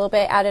refreshed it a little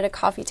bit, added a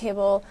coffee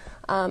table,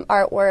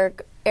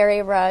 artwork,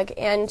 area rug,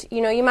 and you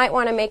know, you might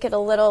want to make it a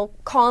little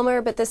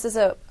calmer, but this is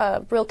a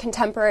real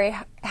contemporary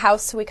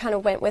house, so we kind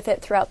of went with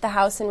it throughout the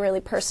house and really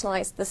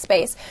personalized the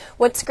space.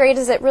 What's great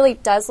is it really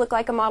does look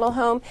like a model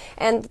home,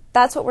 and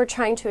that's what we're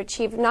trying to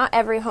achieve. Not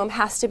every home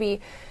has to be,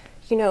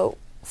 you know,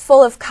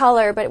 full of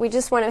color, but we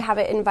just want to have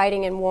it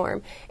inviting and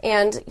warm.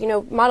 And, you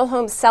know, model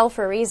homes sell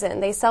for a reason.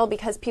 They sell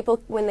because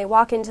people, when they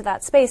walk into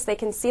that space, they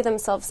can see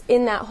themselves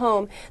in that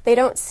home. They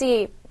don't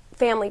see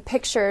family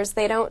pictures.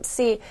 They don't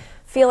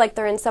feel like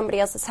they're in somebody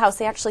else's house.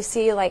 They actually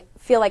feel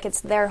like it's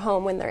their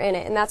home when they're in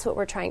it, and that's what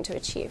we're trying to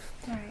achieve.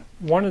 Right.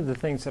 One of the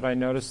things that I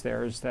noticed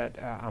there is that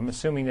I'm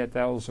assuming that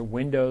those are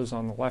windows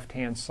on the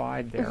left-hand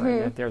side there,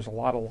 and that there's a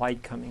lot of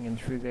light coming in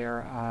through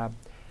there.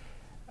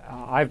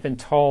 I've been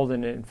told,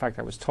 and in fact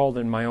I was told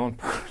in my own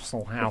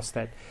personal house,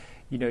 that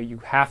you know, you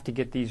have to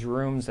get these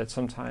rooms that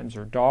sometimes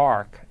are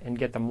dark and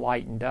get them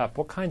lightened up.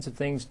 What kinds of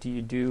things do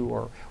you do,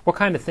 or what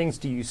kind of things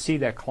do you see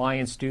that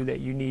clients do that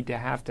you need to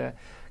have to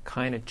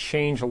kind of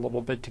change a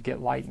little bit to get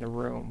light in the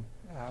room?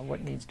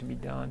 What needs to be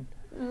done?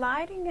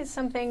 Lighting is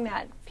something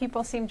that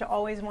people seem to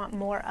always want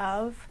more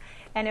of,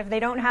 and if they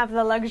don't have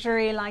the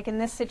luxury, like in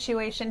this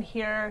situation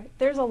here,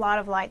 there's a lot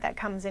of light that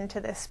comes into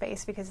this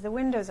space because the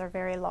windows are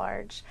very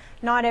large.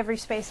 Not every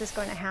space is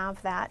going to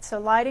have that, so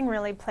lighting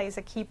really plays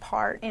a key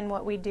part in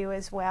what we do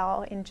as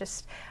well, in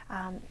just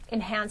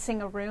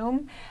enhancing a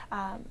room.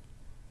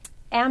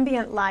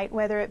 Ambient light,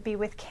 whether it be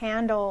with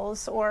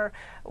candles or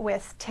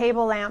with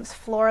table lamps,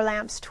 floor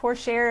lamps,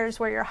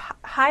 torchères, where you're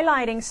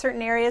highlighting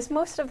certain areas.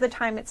 Most of the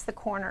time it's the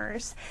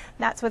corners.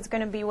 That's what's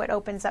going to be what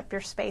opens up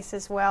your space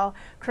as well.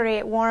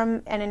 Create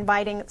warm and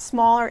inviting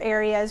smaller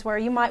areas where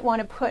you might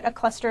want to put a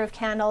cluster of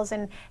candles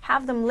and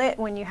have them lit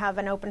when you have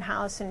an open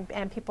house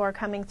and people are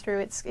coming through.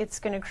 It's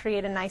going to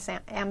create a nice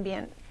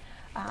ambience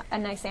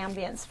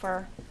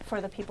for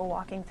the people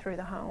walking through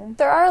the home.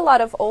 There are a lot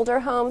of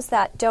older homes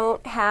that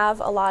don't have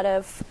a lot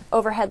of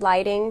overhead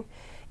lighting,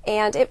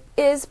 and it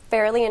is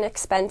fairly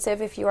inexpensive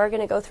if you are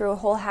going to go through a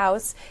whole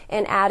house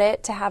and add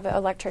it to have an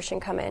electrician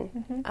come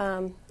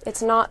in.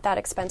 It's not that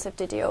expensive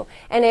to do,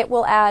 and it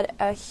will add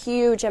a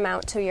huge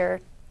amount to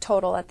your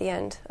total at the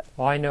end.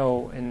 Well, I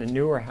know in the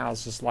newer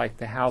houses, like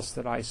the house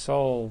that I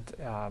sold,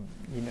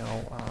 you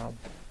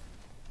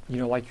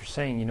know, like you're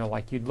saying, you know,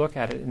 like you'd look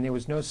at it and there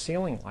was no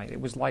ceiling light.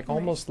 It was like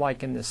almost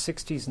like in the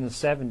 60s and the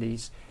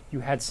 70s, you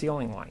had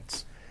ceiling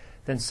lights.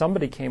 Then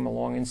somebody came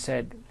along and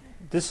said,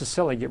 this is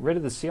silly, get rid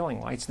of the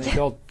ceiling lights. And they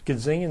built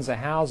gazillions of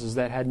houses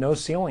that had no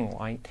ceiling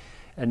light.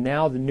 And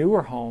now the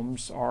newer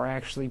homes are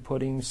actually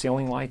putting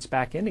ceiling lights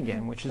back in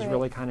again, which is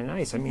really kind of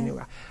nice. I mean,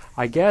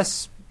 I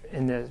guess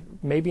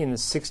maybe in the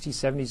 60s,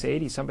 70s,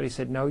 80s, somebody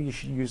said, no, you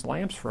should use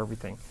lamps for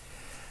everything.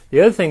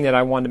 The other thing that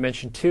I wanted to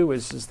mention, too,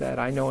 is that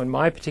I know in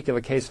my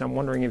particular case, and I'm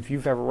wondering if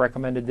you've ever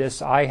recommended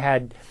this, I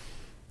had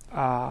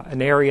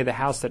an area of the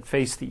house that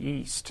faced the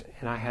east,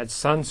 and I had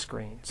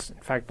sunscreens. In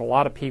fact, a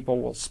lot of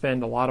people will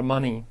spend a lot of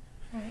money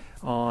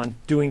on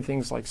doing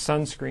things like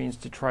sunscreens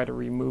to try to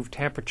remove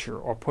temperature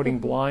or putting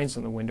blinds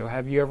in the window.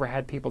 Have you ever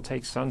had people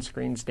take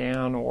sunscreens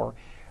down or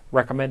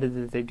recommended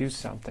that they do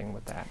something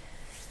with that?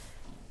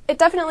 It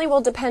definitely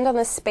will depend on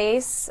the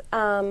space,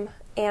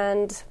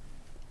 and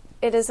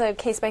it is a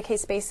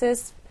case-by-case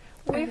basis.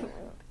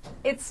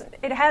 It's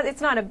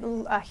not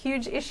a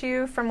huge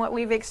issue from what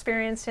we've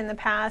experienced in the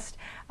past.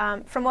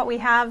 From what we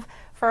have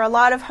for a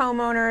lot of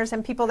homeowners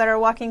and people that are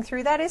walking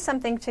through, that is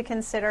something to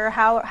consider.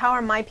 How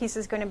are my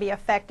pieces going to be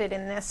affected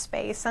in this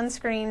space?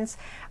 Sunscreens,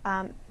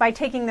 by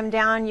taking them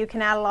down, you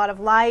can add a lot of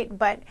light,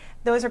 but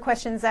those are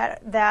questions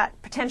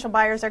that potential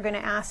buyers are going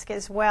to ask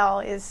as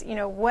well. Is,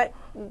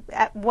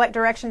 what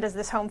direction does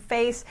this home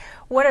face?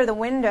 What are the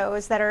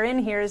windows that are in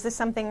here? Is this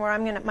something where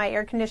my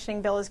air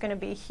conditioning bill is going to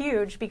be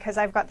huge because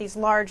I've got these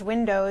large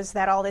windows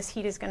that all this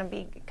heat is going to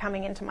be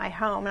coming into my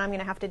home, and I'm going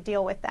to have to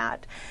deal with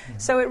that.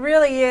 So it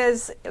really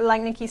is,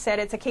 like Nikki said,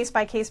 it's a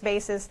case-by-case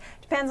basis.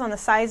 Depends on the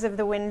size of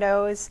the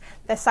windows,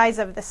 the size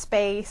of the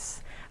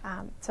space.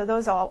 So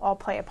those all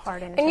play a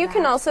part in it. And you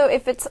can also,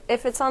 if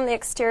it's on the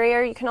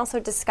exterior, you can also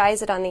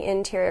disguise it on the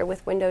interior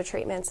with window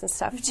treatments and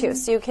stuff too.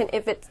 So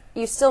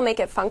you still make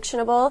it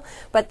functionable,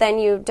 but then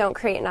you don't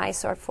create an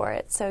eyesore for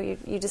it. So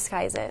you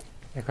disguise it.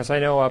 Because I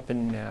know up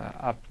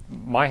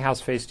my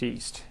house faced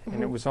east,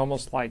 and it was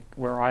almost like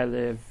where I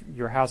live,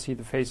 your house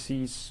either faces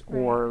east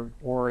or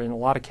in a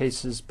lot of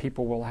cases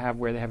people will have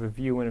where they have a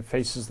view and it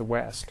faces the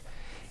west.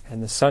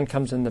 And the sun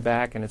comes in the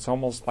back, and it's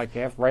almost like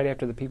right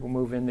after the people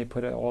move in, they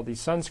put all these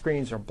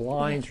sunscreens or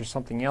blinds or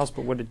something else.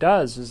 But what it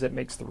does is it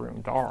makes the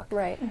room dark.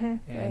 Right.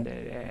 And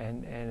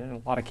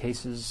in a lot of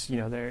cases,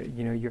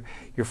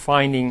 you're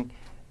finding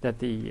that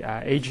the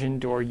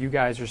agent or you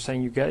guys are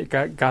saying you got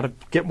to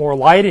get more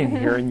light in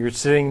here, and you're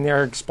sitting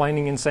there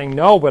explaining and saying,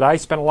 no, but I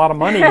spent a lot of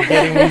money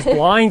getting these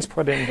blinds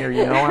put in here.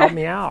 Help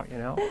me out.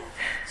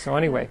 So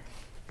anyway,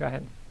 go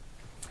ahead.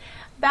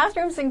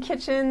 Bathrooms and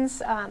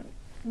kitchens.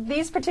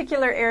 These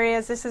particular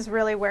areas, this is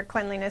really where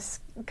cleanliness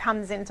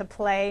comes into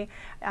play.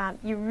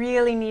 You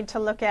really need to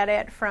look at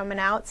it from an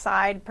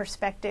outside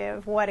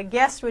perspective. What a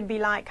guest would be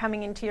like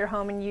coming into your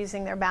home and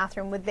using their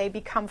bathroom. Would they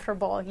be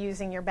comfortable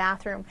using your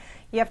bathroom?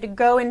 You have to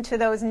go into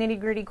those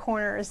nitty-gritty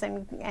corners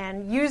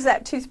and use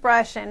that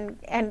toothbrush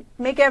and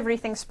make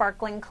everything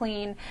sparkling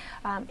clean.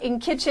 In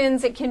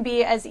kitchens, it can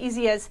be as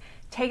easy as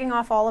taking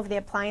off all of the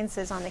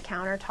appliances on the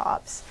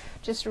countertops,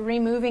 just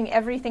removing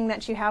everything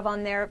that you have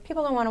on there.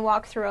 People don't want to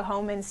walk through a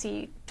home and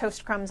see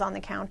toast crumbs on the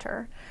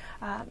counter.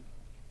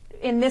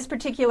 In this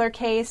particular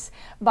case,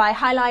 by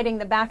highlighting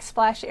the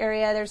backsplash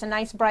area, there's a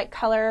nice bright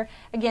color.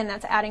 Again,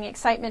 that's adding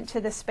excitement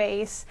to the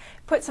space.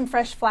 Put some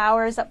fresh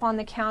flowers up on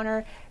the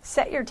counter.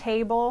 Set your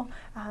table.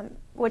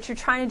 What you're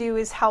trying to do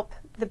is help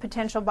the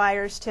potential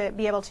buyers to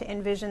be able to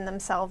envision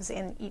themselves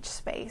in each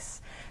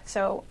space.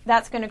 So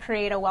that's going to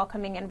create a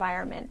welcoming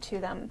environment to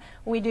them.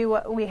 We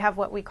have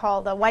what we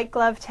call the white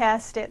glove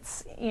test.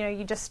 It's,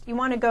 you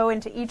want to go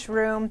into each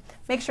room,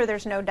 make sure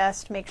there's no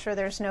dust, make sure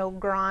there's no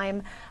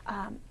grime.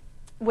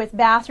 With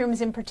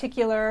bathrooms in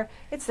particular,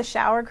 it's the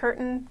shower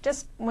curtain.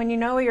 Just when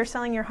you're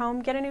selling your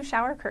home, get a new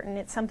shower curtain.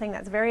 It's something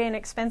that's very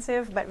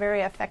inexpensive but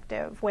very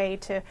effective way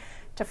to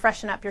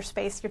freshen up your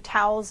space. Your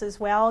towels as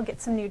well.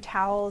 Get some new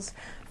towels,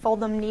 fold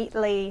them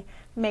neatly,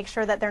 make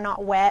sure that they're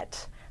not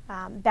wet.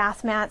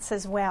 Bath mats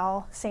as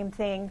well, same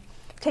thing.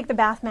 Take the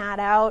bath mat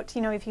out.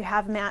 If you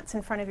have mats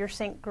in front of your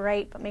sink,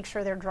 great, but make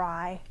sure they're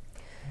dry.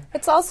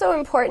 It's also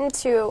important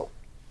to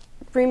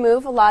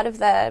remove a lot of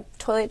the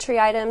toiletry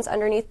items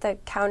underneath the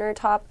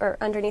countertop or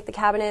underneath the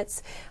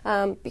cabinets,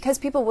 because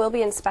people will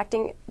be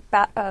inspecting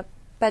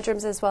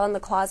bedrooms as well in the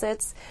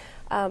closets.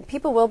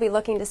 People will be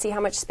looking to see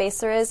how much space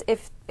there is.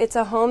 If it's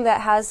a home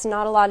that has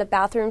not a lot of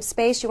bathroom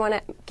space, you want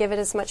to give it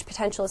as much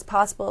potential as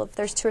possible. If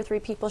there's 2 or 3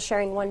 people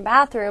sharing one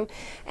bathroom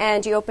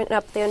and you open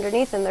up the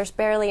underneath and there's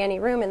barely any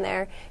room in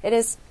there,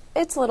 it's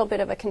a little bit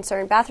of a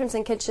concern. Bathrooms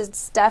and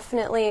kitchens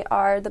definitely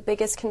are the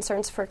biggest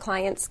concerns for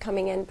clients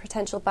coming in,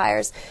 potential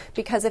buyers,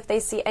 because if they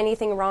see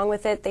anything wrong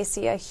with it, they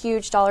see a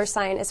huge dollar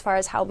sign as far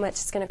as how much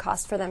it's going to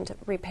cost for them to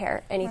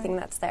repair anything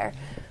that's there.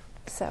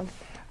 So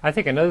I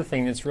think another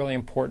thing that's really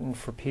important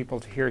for people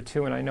to hear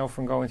too, and I know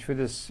from going through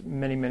this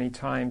many, many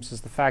times,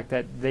 is the fact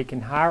that they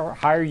can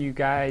hire you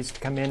guys to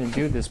come in and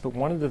do this, but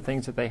one of the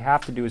things that they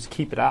have to do is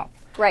keep it up.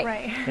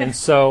 Right. And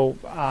so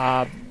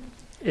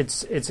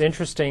it's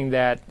interesting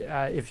that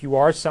if you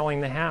are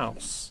selling the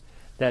house,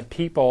 that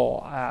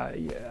people,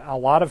 a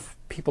lot of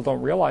people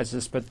don't realize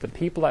this, but the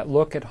people that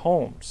look at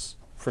homes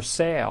for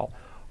sale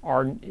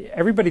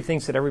everybody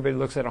thinks that everybody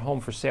looks at a home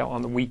for sale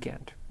on the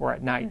weekend or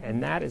at night,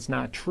 and that is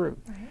not true.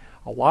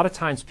 A lot of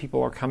times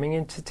people are coming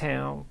into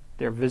town,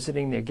 they're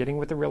visiting, they're getting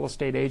with the real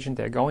estate agent,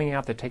 they're going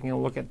out, they're taking a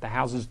look at the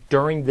houses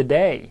during the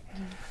day.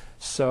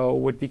 So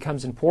what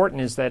becomes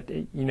important is that,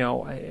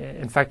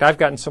 in fact, I've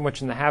gotten so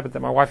much in the habit that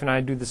my wife and I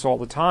do this all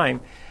the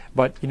time,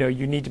 but,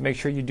 you need to make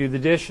sure you do the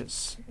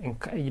dishes. And,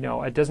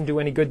 it doesn't do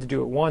any good to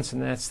do it once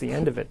and that's the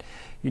end of it.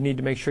 You need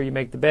to make sure you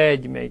make the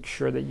bed, you make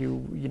sure that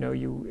you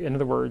in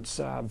other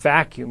words,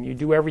 vacuum, you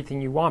do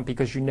everything you want,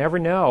 because you never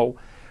know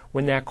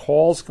when that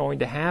call's going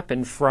to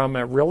happen from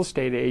a real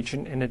estate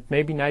agent, and it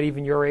may be not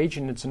even your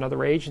agent, it's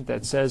another agent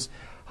that says,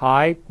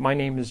 "Hi, my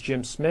name is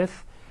Jim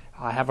Smith.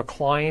 I have a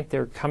client.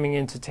 They're coming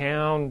into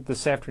town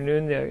this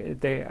afternoon.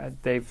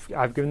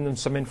 I've given them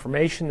some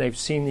information. They've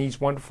seen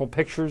these wonderful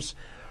pictures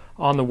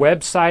on the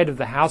website of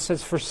the house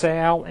that's for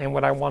sale, and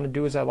what I want to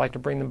do is I'd like to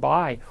bring them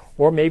by."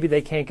 Or maybe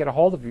they can't get a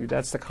hold of you.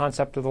 That's the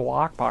concept of the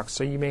lockbox.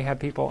 So you may have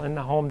people in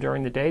the home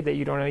during the day that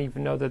you don't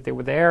even know that they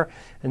were there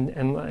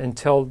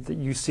until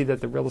you see that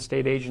the real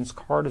estate agent's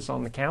card is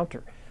on the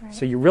counter. Right.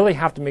 So you really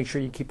have to make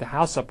sure you keep the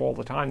house up all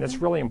the time. That's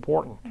really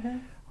important. Mm-hmm.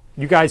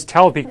 You guys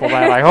tell people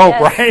that, I hope,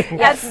 yes. Right?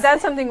 Yes.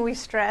 That's something we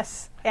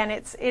stress, and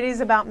it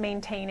is about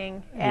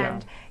maintaining.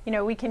 And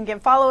we can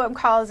give follow-up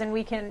calls, and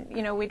we can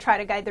we try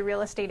to guide the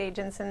real estate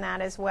agents in that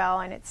as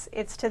well, and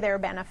it's to their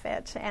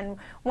benefit. And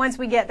once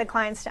we get the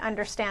clients to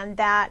understand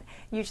that,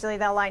 usually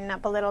they'll lighten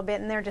up a little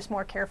bit, and they're just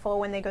more careful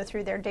when they go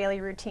through their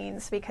daily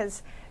routines,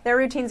 because their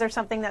routines are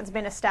something that's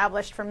been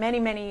established for many,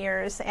 many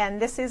years,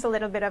 and this is a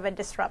little bit of a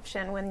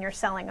disruption when you're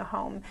selling a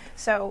home.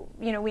 So,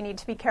 we need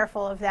to be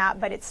careful of that,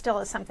 but it still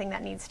is something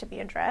that needs to be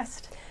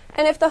addressed.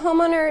 And if the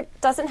homeowner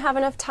doesn't have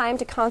enough time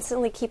to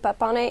constantly keep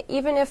up on it,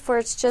 even if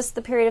it's just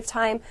the period of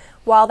time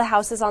while the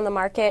house is on the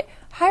market,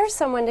 hire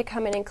someone to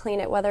come in and clean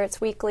it, whether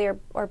it's weekly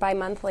or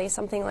bi-monthly,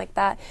 something like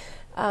that.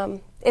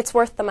 It's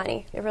worth the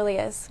money. It really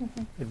is.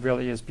 Mm-hmm. It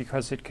really is,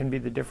 because it can be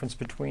the difference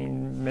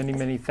between many,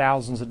 many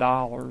thousands of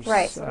dollars.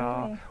 Right.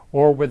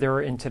 Or whether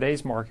in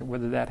today's market,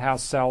 whether that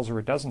house sells or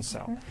it doesn't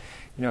sell.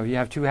 Mm-hmm. You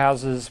have two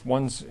houses,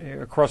 one's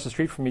across the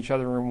street from each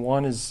other, and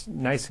one is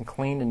nice and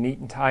clean and neat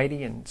and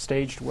tidy and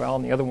staged well,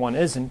 and the other one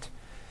isn't.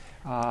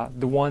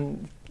 The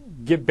one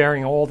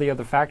bearing all the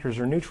other factors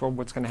are neutral.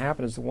 What's going to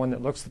happen is the one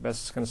that looks the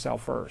best is going to sell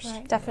first.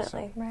 Right.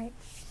 Definitely. Right.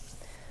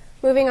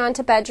 Moving on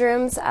to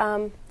bedrooms,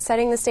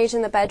 setting the stage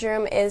in the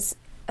bedroom is,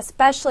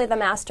 especially the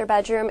master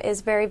bedroom,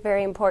 is very,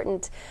 very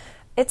important.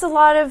 It's a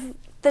lot of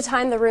the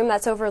time the room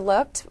that's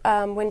overlooked.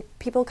 When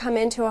people come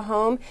into a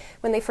home,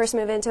 when they first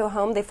move into a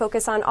home, they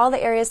focus on all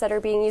the areas that are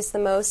being used the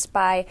most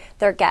by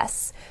their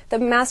guests. The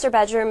master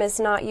bedroom is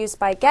not used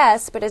by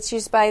guests, but it's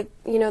used by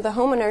the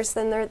homeowners.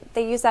 Then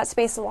they use that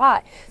space a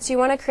lot. So you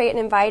want to create an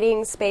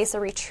inviting space, a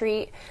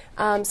retreat,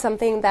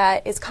 something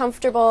that is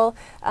comfortable,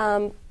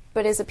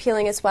 but is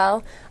appealing as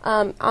well.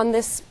 On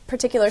this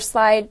particular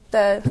slide,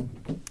 the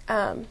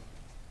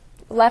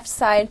left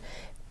side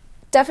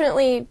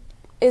definitely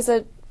is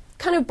a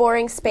kind of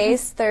boring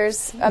space.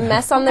 There's a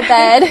mess on the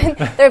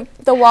bed.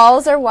 The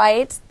walls are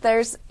white.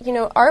 There's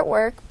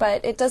artwork,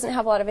 but it doesn't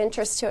have a lot of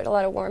interest to it, a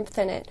lot of warmth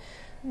in it.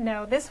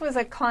 No, this was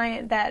a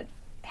client that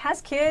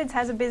has kids,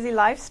 has a busy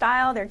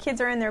lifestyle. Their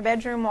kids are in their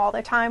bedroom all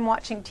the time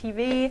watching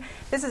TV.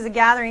 This is a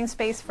gathering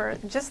space for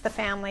just the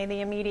family, the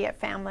immediate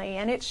family,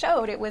 and it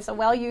showed. It was a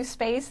well-used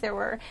space. There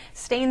were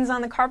stains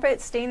on the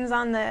carpet, stains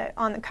on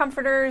the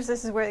comforters.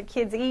 This is where the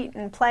kids eat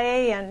and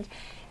play,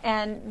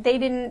 and they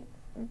didn't.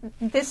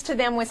 This to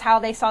them was how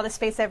they saw the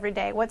space every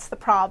day. What's the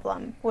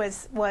problem?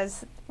 Was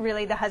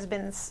really the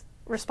husband's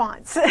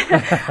response.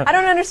 I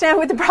don't understand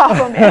what the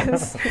problem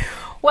is.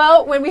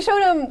 Well, when we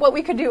showed him what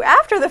we could do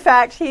after the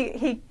fact,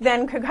 he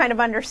then could kind of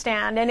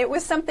understand. And it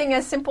was something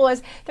as simple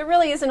as, there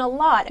really isn't a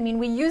lot. I mean,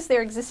 we used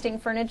their existing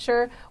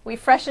furniture. We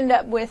freshened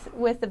up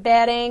with the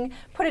bedding,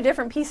 put a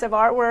different piece of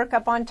artwork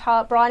up on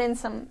top, brought in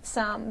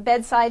some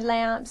bedside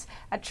lamps,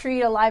 a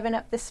tree to liven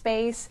up the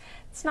space.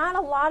 It's not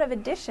a lot of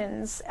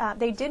additions.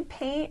 They did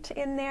paint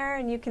in there,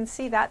 and you can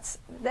see that's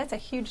a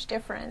huge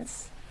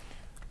difference.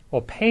 Well,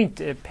 paint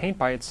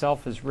by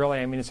itself is really,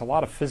 it's a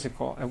lot of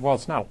physical, well,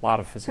 it's not a lot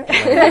of physical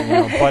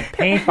labor, but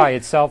paint by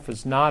itself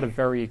is not a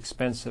very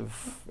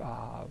expensive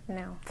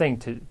thing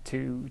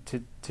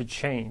to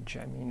change.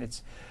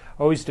 It's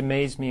always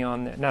amazed me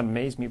not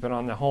amazed me, but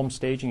on the home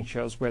staging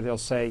shows where they'll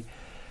say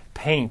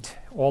paint,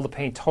 all the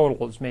paint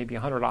total is maybe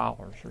 $100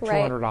 or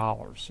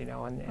 $200,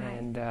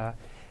 and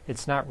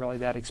it's not really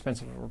that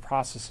expensive of a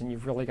process, and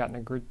you've really gotten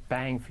a good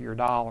bang for your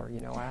dollar,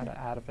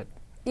 out of it.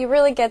 You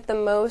really get the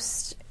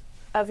most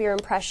of your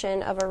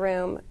impression of a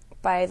room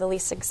by the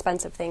least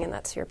expensive thing, and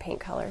that's your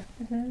paint color.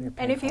 Mm-hmm.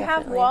 And if you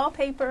have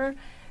wallpaper,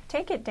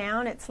 take it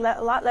down. It's a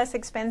lot less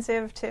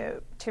expensive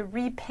to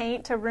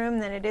repaint a room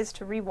than it is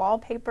to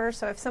re-wallpaper.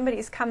 So if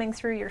somebody's coming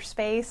through your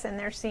space and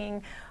they're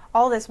seeing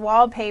all this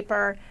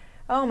wallpaper,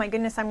 oh my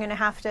goodness, I'm going to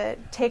have to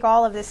take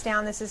all of this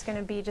down. This is going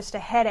to be just a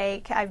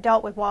headache. I've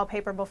dealt with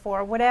wallpaper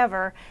before,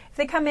 whatever. If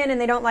they come in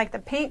and they don't like the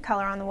paint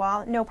color on the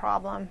wall, no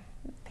problem.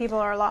 People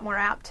are a lot more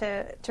apt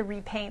to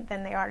repaint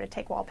than they are to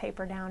take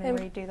wallpaper down and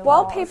redo the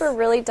wallpaper walls.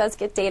 really does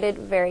get dated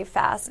very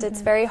fast.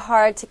 It's very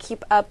hard to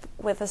keep up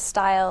with a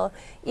style.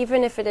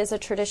 Even if it is a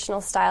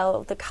traditional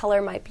style, the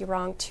color might be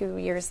wrong 2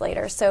 years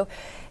later. So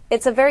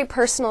it's a very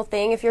personal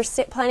thing. If you're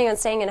planning on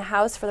staying in a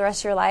house for the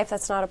rest of your life,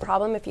 that's not a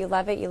problem. If you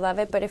love it, you love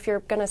it. But if you're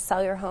going to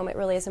sell your home, it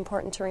really is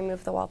important to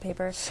remove the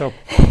wallpaper. So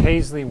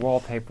Paisley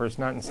wallpaper is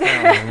not in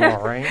style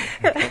anymore, right?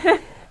 Okay.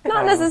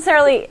 Not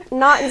necessarily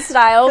not in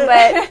style,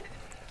 but...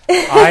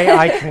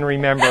 I can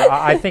remember.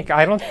 I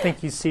don't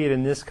think you see it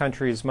in this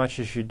country as much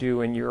as you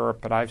do in Europe,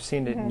 but I've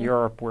seen it in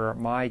Europe where,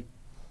 my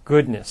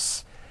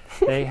goodness,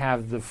 they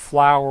have the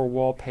flower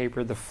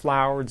wallpaper, the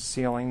flowered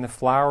ceiling, the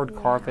flowered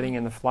carpeting,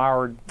 and the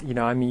flowered,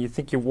 you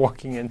think you're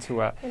walking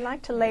into a... They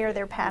like to layer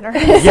their patterns.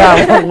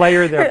 Yeah,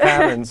 layer their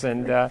patterns.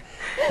 And the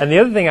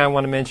other thing I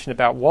want to mention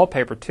about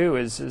wallpaper, too,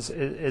 is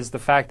the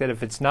fact that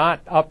if it's not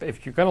up,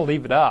 if you're going to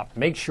leave it up,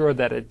 make sure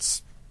that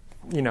it's,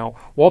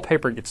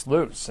 wallpaper gets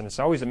loose. And it's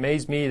always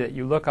amazed me that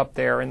you look up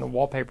there and the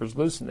wallpaper's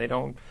loose and they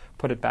don't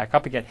put it back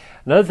up again.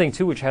 Another thing,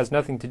 too, which has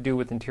nothing to do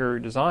with interior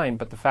design,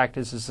 but the fact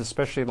is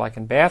especially like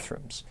in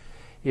bathrooms,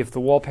 if the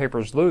wallpaper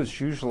is loose,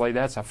 usually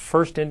that's a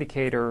first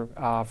indicator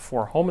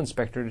for a home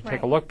inspector to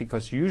take a look,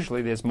 because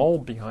usually there's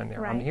mold behind there.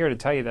 Right. I'm here to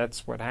tell you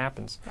that's what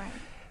happens. Right.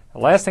 The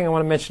last thing I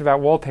want to mention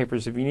about wallpaper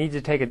is if you need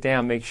to take it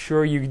down, make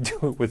sure you do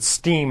it with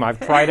steam. I've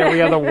tried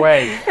every other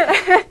way.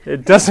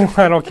 It doesn't,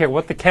 I don't care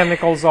what the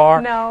chemicals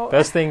are. No.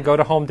 Best thing, go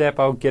to Home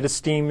Depot, get a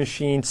steam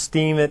machine,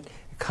 steam it,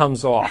 it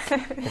comes off.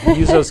 If you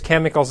use those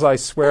chemicals, I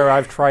swear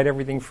I've tried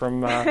everything from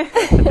that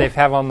they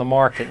have on the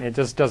market, and it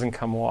just doesn't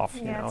come off.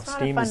 Yeah, it's not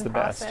steam a is the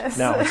fun best. process.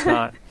 No, it's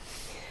not.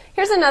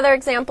 Here's another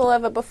example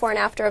of a before and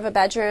after of a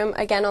bedroom.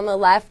 Again, on the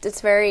left,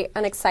 it's very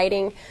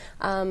unexciting.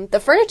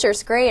 The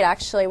furniture's great,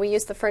 actually. We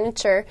use the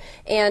furniture,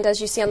 and as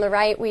you see on the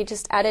right, we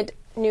just added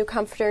new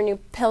comforter, new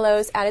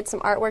pillows, added some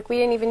artwork. We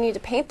didn't even need to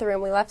paint the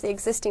room. We left the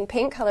existing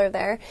paint color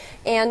there.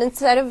 And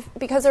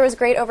because there was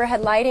great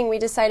overhead lighting, we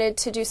decided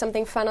to do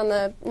something fun on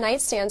the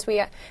nightstands.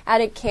 We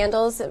added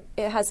candles. It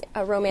has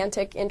a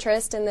romantic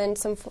interest, and then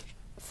some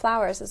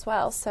flowers as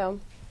well. So.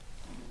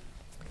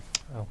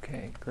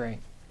 Okay, great.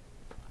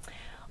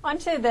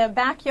 Onto the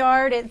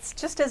backyard, it's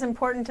just as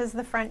important as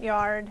the front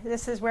yard.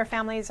 This is where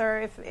families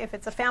are, if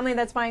it's a family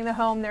that's buying the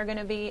home, they're going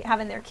to be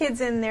having their kids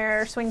in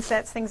there, swing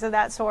sets, things of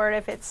that sort.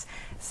 If it's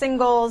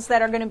singles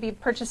that are going to be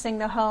purchasing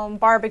the home,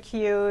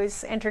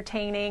 barbecues,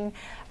 entertaining.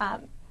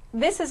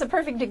 This is a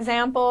perfect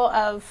example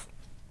of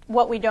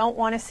what we don't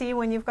want to see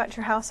when you've got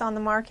your house on the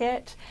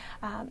market.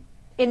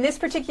 In this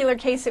particular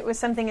case, it was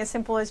something as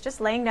simple as just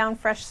laying down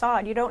fresh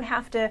sod. You don't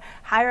have to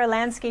hire a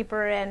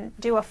landscaper and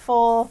do a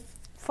full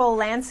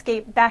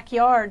landscape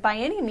backyard by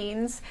any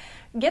means.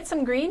 Get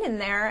some green in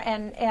there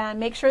and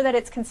make sure that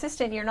it's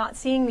consistent. You're not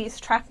seeing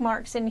these track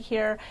marks in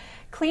here.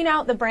 Clean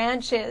out the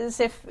branches.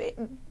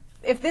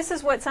 If this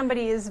is what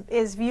somebody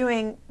is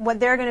viewing, what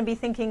they're going to be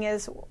thinking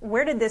is,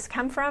 where did this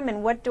come from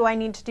and what do I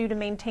need to do to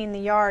maintain the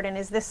yard, and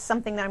is this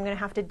something that I'm going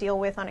to have to deal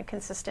with on a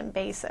consistent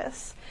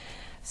basis?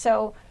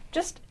 So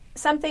just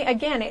something,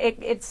 again,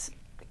 it's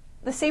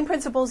the same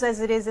principles as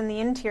it is in the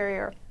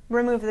interior.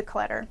 Remove the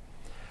clutter.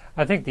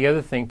 I think the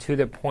other thing, too,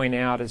 to point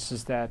out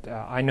is that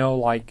I know,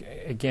 like,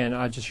 again,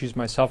 I'll just use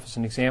myself as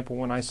an example.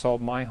 When I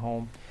sold my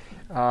home,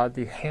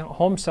 the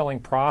home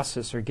selling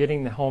process or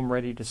getting the home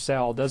ready to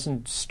sell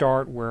doesn't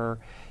start where,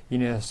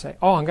 say,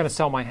 oh, I'm going to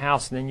sell my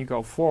house, and then you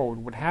go forward.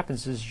 What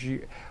happens is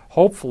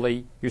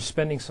hopefully you're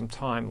spending some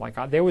time.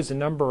 Like, there was a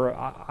number,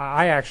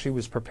 I actually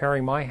was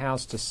preparing my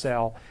house to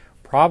sell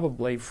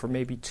probably for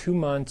maybe 2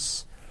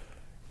 months.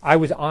 I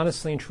would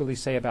honestly and truly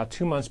say about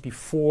 2 months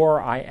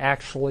before I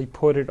actually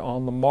put it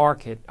on the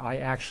market, I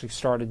actually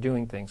started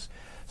doing things.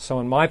 So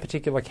in my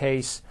particular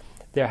case,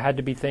 there had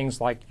to be things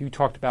like you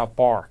talked about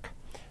bark.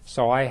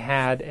 So I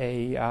had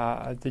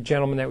the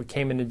gentleman that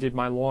came in and did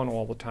my lawn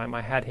all the time,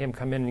 I had him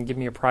come in and give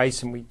me a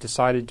price, and we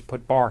decided to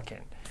put bark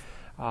in.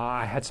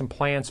 I had some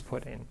plants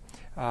put in.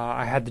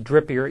 I had the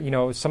drip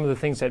some of the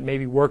things that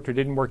maybe worked or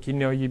didn't work,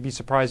 you'd be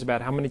surprised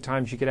about how many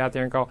times you get out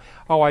there and go,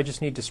 oh, I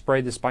just need to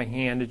spray this by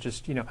hand. It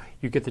just,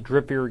 you get the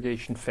drip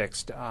irrigation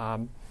fixed.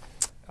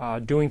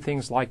 Doing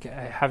things like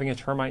having a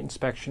termite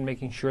inspection,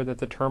 making sure that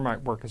the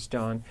termite work is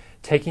done.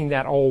 Taking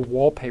that old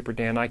wallpaper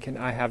down,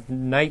 I have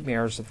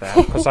nightmares of that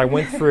because I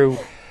went through,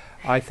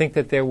 I think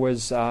that there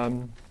was,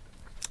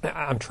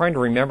 I'm trying to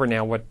remember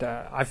now what,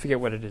 I forget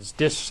what it is,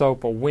 dish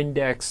soap or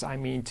Windex,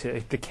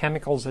 to the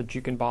chemicals that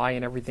you can buy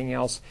and everything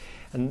else,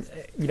 and,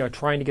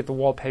 trying to get the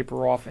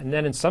wallpaper off. And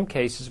then in some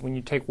cases, when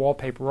you take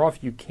wallpaper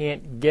off, you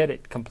can't get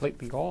it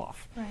completely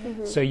off. Right.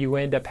 Mm-hmm. So you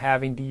end up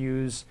having to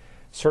use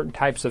certain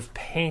types of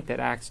paint that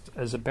acts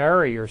as a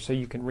barrier so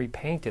you can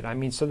repaint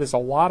it. So there's a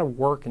lot of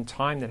work and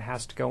time that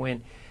has to go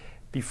in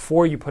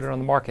before you put it on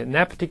the market. In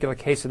that particular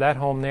case of that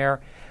home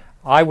there,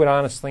 I would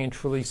honestly and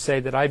truly say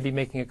that I'd be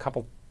making a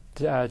couple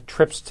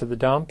trips to the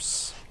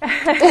dumps,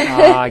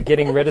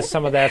 getting rid of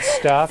some of that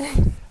stuff.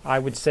 I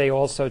would say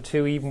also,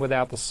 too, even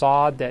without the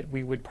sod, that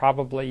we would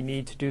probably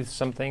need to do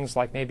some things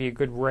like maybe a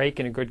good rake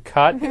and a good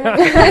cut.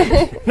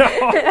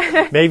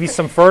 No, maybe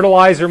some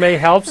fertilizer may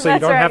help so you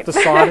don't have to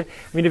sod it.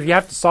 I mean, if you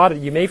have to sod it,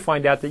 you may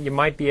find out that you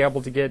might be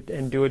able to get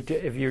and do it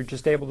if you're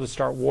just able to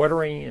start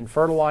watering and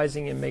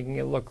fertilizing and making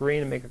it look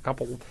green and make a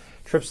couple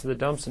trips to the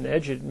dumps and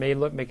edge it. It may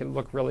make it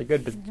look really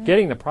good. But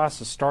getting the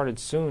process started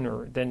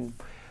sooner than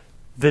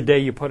the day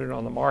you put it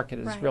on the market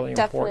is really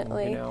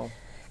important. You know.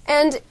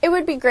 And it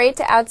would be great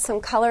to add some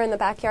color in the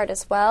backyard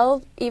as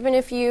well, even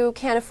if you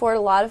can't afford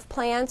a lot of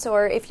plants,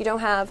 or if you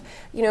don't have,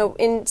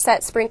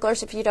 inset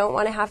sprinklers, if you don't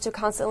want to have to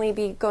constantly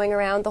be going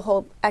around the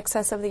whole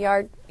excess of the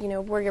yard,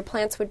 where your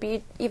plants would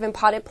be. Even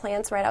potted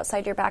plants right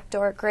outside your back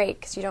door, great,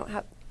 because you don't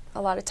have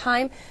a lot of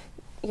time.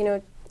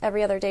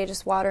 Every other day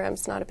just water them.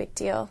 It's not a big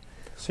deal.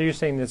 So you're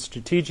saying that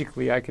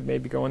strategically I could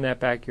maybe go in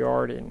that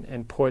backyard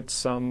and put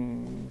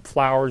some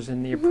flowers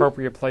in the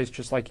appropriate place,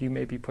 just like you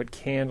maybe put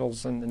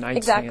candles in the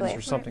nightstands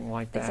or something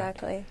like that.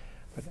 Exactly.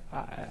 But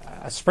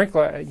a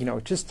sprinkler,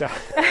 just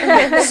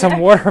some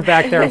water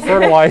back there and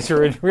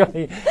fertilizer, and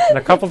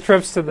a couple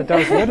trips to the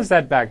dumps. What is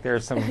that back there?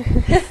 Some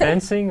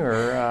fencing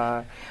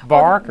or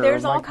bark?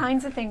 There's all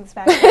kinds of things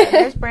back there.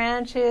 There's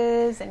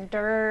branches and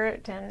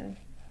dirt and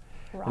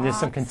rocks. And there's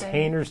some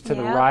containers to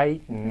the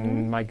right,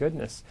 and my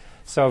goodness.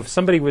 So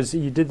if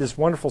you did this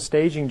wonderful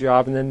staging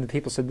job, and then the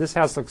people said, this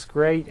house looks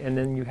great, and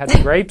then you had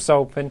the grapes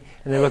open,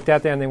 and they looked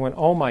out there and they went,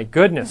 oh my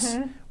goodness,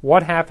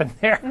 what happened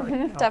there?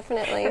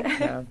 Definitely.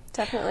 Yeah.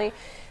 Definitely.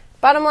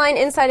 Bottom line,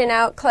 inside and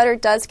out, clutter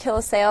does kill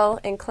a sale,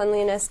 and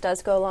cleanliness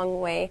does go a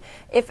long way.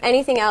 If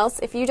anything else,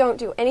 if you don't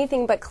do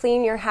anything but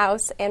clean your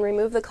house and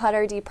remove the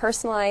clutter,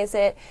 depersonalize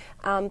it,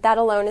 that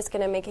alone is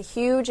going to make a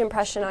huge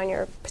impression on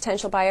your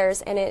potential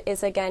buyers, and it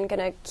is, again, going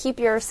to keep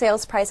your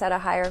sales price at a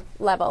higher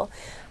level.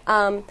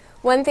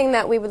 One thing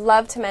that we would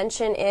love to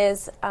mention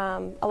is a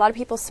lot of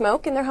people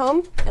smoke in their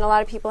home, and a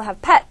lot of people have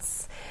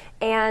pets.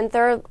 And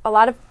there are a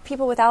lot of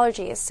people with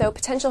allergies. So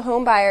potential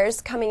home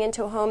buyers coming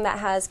into a home that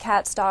has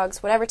cats,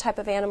 dogs, whatever type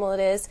of animal it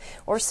is,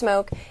 or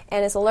smoke,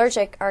 and is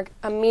allergic are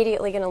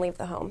immediately going to leave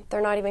the home. They're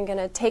not even going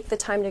to take the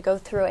time to go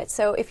through it.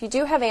 So if you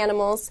do have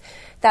animals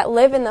that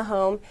live in the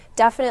home,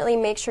 definitely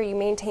make sure you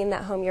maintain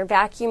that home. You're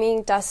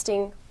vacuuming,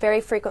 dusting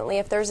very frequently.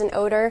 If there's an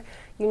odor,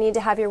 you need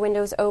to have your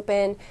windows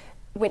open.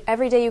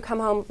 Every day you come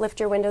home, lift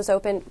your windows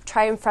open,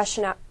 try and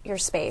freshen up your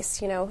space.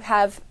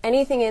 Have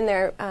anything in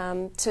there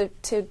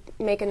to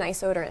make a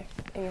nice odor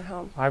in your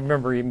home. I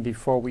remember even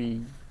before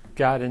we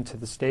got into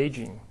the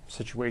staging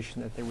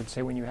situation that they would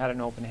say when you had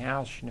an open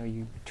house,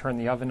 you turn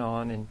the oven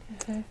on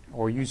and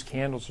or use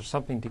candles or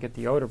something to get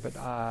the odor. But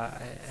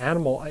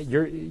animal,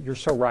 you're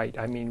so right.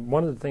 I mean,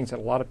 one of the things that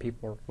a lot of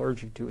people are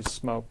allergic to is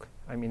smoke.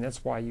 I mean,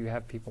 that's why you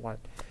have people that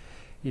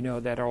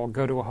that'll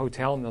go to a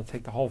hotel and they'll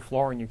take the whole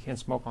floor and you can't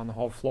smoke on the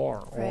whole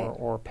floor. Right.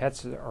 Or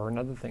pets are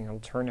another thing. It'll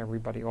turn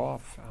everybody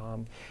off.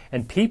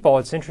 And people,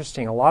 it's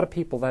interesting, a lot of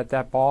people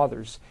that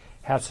bothers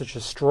have such a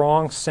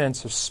strong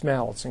sense of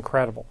smell. It's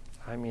incredible.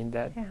 I mean,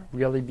 that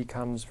really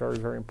becomes very,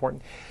 very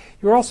important.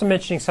 You were also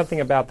mentioning something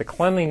about the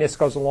cleanliness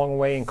goes a long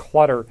way in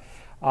clutter.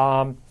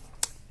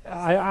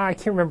 I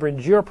can't remember, in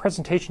your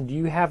presentation, do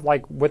you have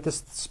what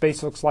this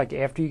space looks like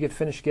after you get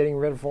finished getting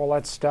rid of all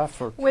that stuff?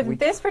 Or with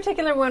this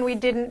particular one, we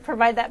didn't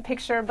provide that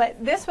picture,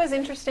 but this was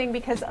interesting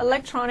because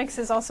electronics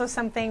is also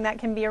something that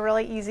can be a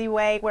really easy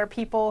way where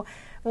people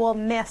will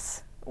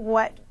miss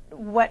what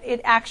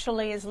it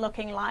actually is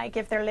looking like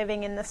if they're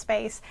living in the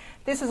space.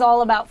 This is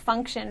all about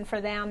function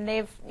for them.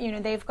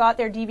 They've got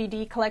their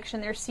DVD collection,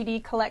 their CD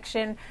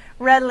collection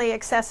readily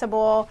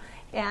accessible.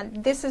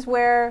 And this is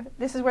where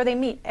they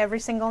meet every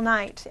single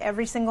night,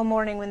 every single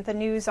morning when the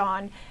news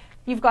on.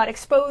 You've got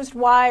exposed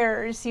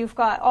wires, you've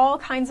got all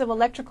kinds of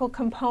electrical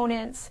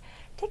components.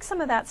 Take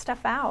some of that stuff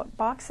out,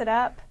 box it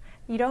up.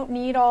 You don't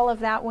need all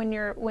of that when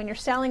you're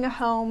selling a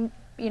home.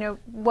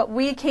 What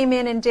we came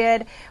in and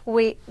did,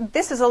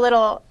 this is a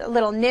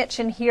little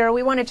niche in here.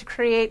 We wanted to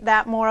create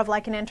that more of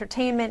like an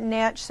entertainment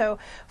niche. So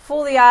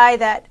fool the eye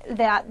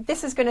that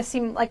this is going to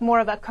seem like more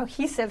of a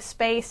cohesive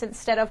space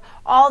instead of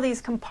all these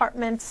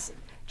compartments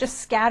just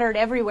scattered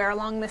everywhere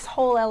along this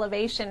whole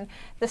elevation.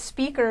 The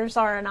speakers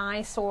are an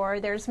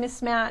eyesore. There's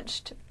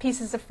mismatched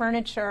pieces of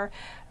furniture.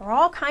 There were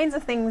all kinds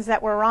of things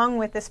that were wrong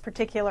with this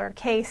particular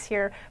case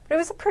here, but it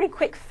was a pretty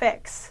quick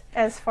fix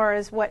as far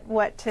as what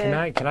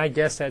to... Can I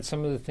guess at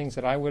some of the things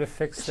that I would have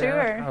fixed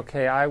there? Sure.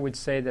 Okay, I would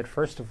say that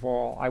first of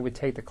all, I would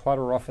take the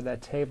clutter off of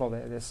that table.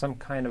 There's some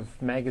kind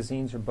of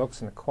magazines or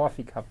books in a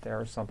coffee cup there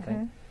or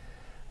something.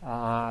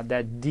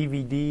 That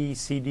DVD,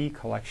 CD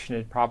collection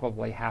would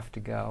probably have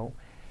to go.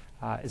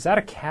 Is that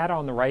a cat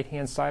on the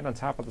right-hand side on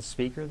top of the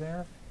speaker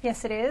there?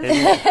 Yes, it is.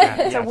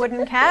 It's a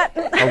wooden cat.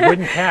 A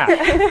wooden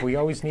cat. We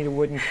always need a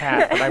wooden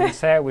cat. But I would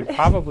say I would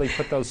probably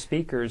put those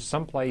speakers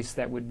someplace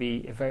that would be,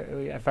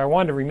 if I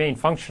wanted to remain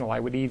functional,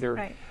 I would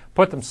either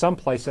put them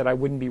someplace that I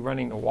wouldn't be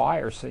running the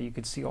wires so you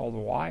could see all the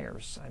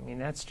wires. I mean,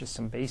 that's just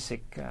some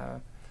basic...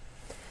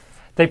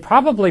 They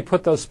probably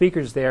put those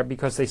speakers there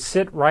because they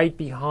sit right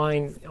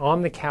behind,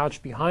 on the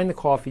couch, behind the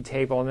coffee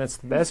table, and that's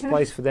the best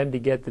place for them to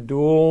get the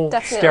dual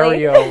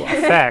stereo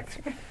effect.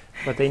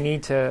 But they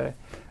need to,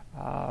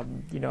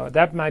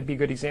 that might be a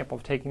good example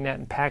of taking that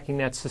and packing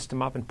that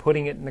system up and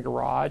putting it in the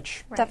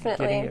garage.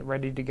 Definitely. Getting it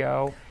ready to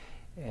go.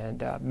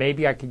 And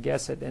maybe I could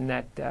guess it in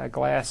that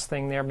glass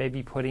thing there,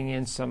 maybe putting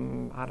in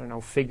some, I don't know,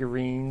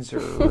 figurines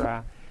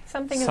or...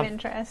 Something of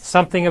interest.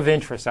 Something of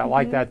interest. I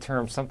like that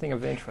term, something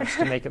of interest,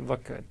 to make it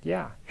look good.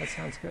 Yeah, that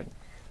sounds good.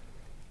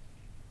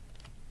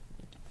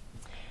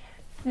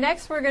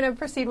 Next, we're going to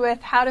proceed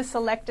with how to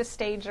select a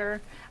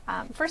stager.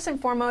 First and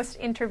foremost,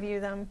 interview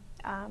them.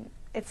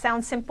 It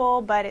sounds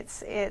simple, but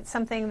it's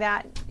something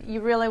that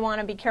you really want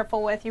to be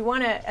careful with. You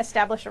want to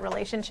establish a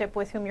relationship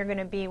with whom you're going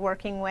to be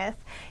working with.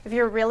 If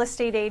you're a real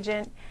estate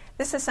agent,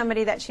 this is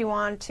somebody that you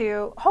want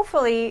to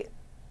hopefully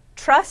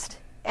trust,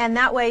 and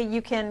that way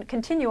you can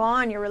continue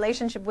on your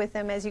relationship with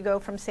them as you go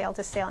from sale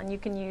to sale, and you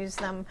can use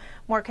them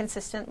more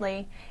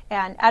consistently.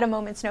 And at a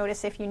moment's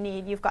notice, if you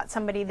need, you've got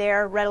somebody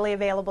there readily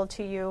available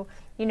to you.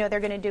 You know they're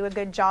going to do a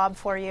good job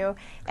for you,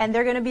 and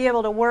they're going to be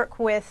able to work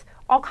with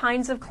all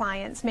kinds of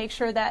clients. Make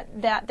sure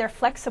that they're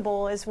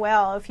flexible as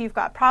well. If you've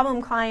got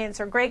problem clients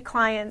or great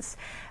clients,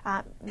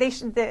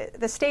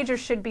 the stager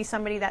should be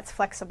somebody that's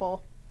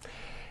flexible.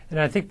 And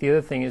I think the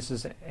other thing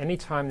is any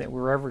time that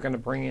we're ever going to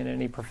bring in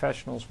any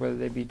professionals, whether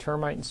they be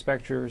termite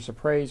inspectors,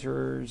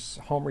 appraisers,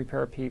 home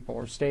repair people,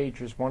 or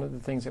stagers, one of the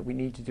things that we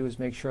need to do is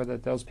make sure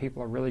that those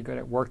people are really good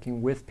at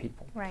working with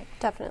people. Right.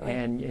 Definitely.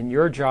 And in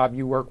your job,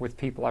 you work with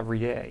people every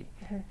day.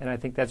 And I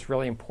think that's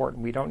really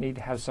important. We don't need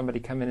to have somebody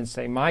come in and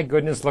say, my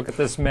goodness, look at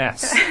this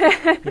mess.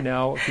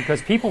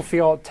 Because people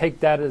take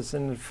that as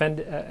an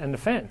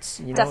offense.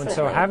 Definitely. And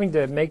so having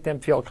to make them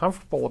feel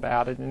comfortable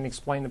about it and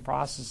explain the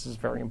process is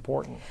very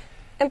important.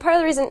 And part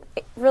of the reason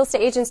real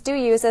estate agents do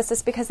use this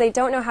is because they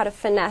don't know how to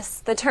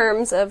finesse the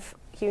terms of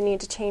you need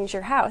to change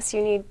your house,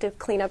 you need to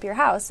clean up your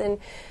house. And,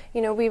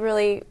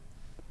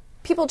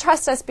 people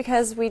trust us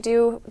because we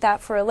do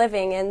that for a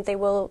living, and they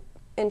will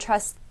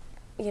entrust,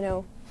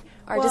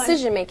 our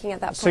decision making at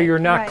that point. So you're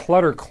not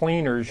clutter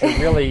cleaners.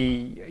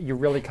 You're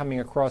really coming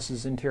across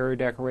as interior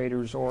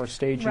decorators or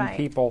staging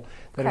people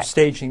that are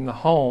staging the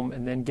home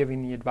and then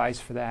giving the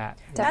advice for that.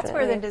 Definitely. That's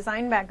where the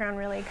design background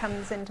really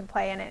comes into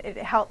play, and it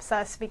helps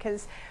us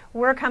because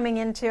we're coming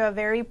into a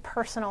very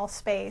personal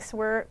space.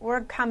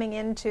 We're coming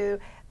into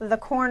the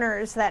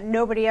corners that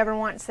nobody ever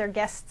wants their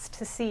guests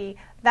to see.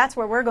 That's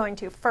where we're going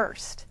to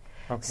first.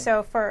 Okay.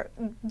 So for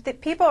the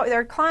people,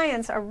 their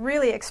clients are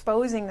really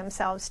exposing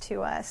themselves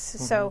to us.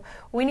 Mm-hmm. So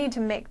we need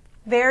to make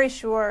very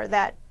sure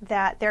that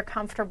they're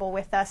comfortable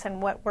with us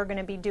and what we're going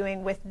to be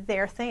doing with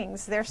their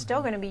things. They're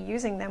still going to be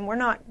using them. We're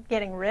not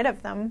getting rid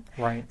of them.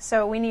 Right.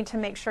 So we need to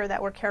make sure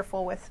that we're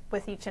careful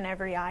with each and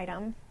every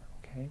item.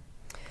 Okay.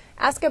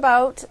 Ask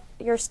about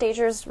your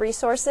stager's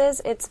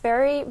resources. It's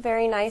very,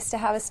 very nice to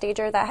have a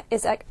stager that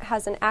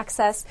has an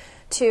access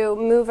to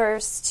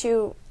movers,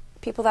 to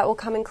people that will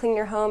come and clean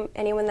your home,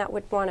 anyone that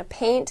would want to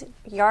paint,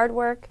 yard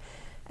work,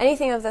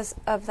 anything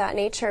of that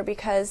nature,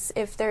 because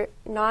if they're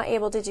not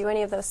able to do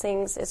any of those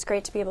things, it's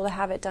great to be able to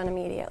have it done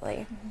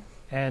immediately. Mm-hmm.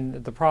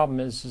 And the problem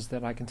is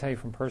that I can tell you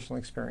from personal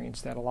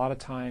experience that a lot of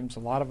times, a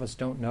lot of us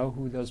don't know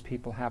who those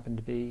people happen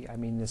to be. I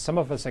mean, there's some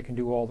of us that can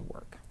do all the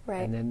work.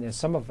 Right. And then there's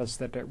some of us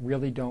that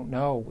really don't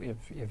know.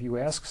 If you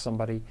ask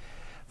somebody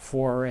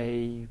for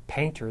a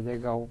painter, they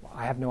go,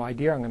 I have no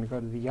idea, I'm going to go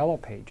to the yellow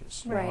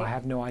pages. Right. I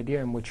have no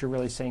idea. And what you're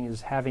really saying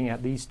is having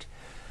at least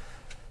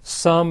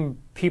some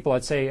people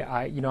that say,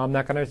 I'm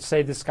not going to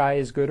say this guy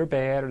is good or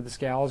bad or this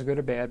gal is good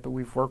or bad, but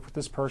we've worked with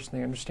this person,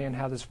 they understand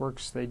how this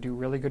works, they do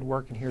really good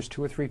work, and here's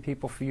 2 or 3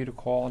 people for you to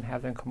call and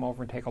have them come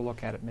over and take a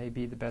look at it. May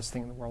be the best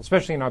thing in the world,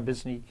 especially in our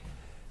busy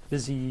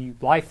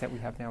life that we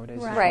have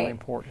nowadays. It's really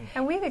important.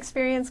 And we've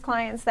experienced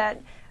clients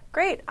that,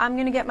 great, I'm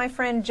going to get my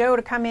friend Joe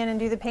to come in and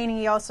do the painting.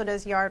 He also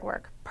does yard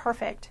work.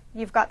 Perfect.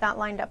 You've got that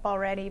lined up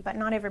already, but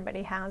not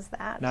everybody has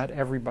that. Not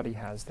everybody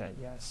has that,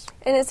 yes.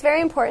 And it's very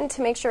important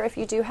to make sure if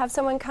you do have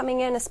someone coming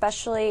in,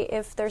 especially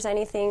if there's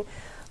anything,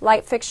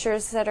 light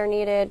fixtures that are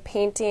needed,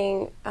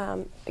 painting,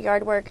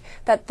 yard work,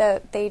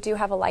 that they do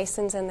have a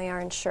license and they are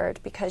insured,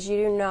 because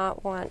you do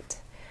not want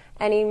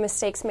any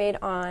mistakes made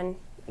on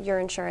your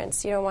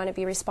insurance. You don't want to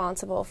be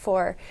responsible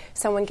for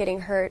someone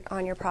getting hurt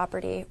on your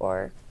property,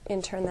 or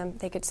in turn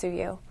they could sue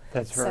you.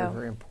 That's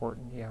very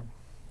important, yeah.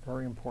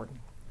 Very important.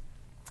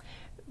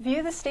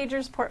 View the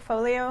stager's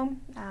portfolio.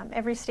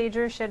 Every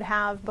stager should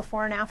have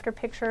before and after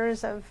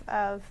pictures of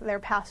their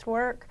past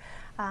work.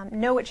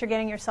 Know what you're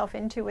getting yourself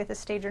into with a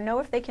stager. Know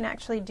if they can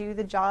actually do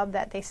the job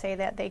that they say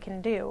that they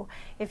can do.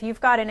 If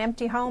you've got an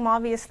empty home,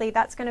 obviously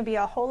that's going to be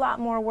a whole lot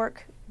more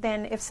work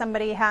than if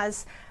somebody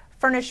has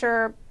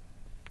furniture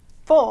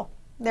full.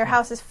 Their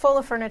house is full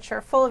of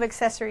furniture, full of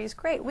accessories.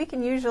 Great, we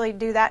can usually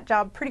do that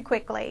job pretty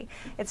quickly.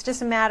 It's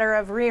just a matter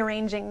of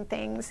rearranging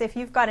things. If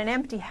you've got an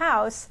empty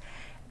house,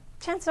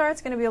 chances are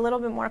it's going to be a little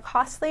bit more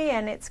costly,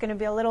 and it's going to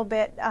be a little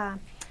bit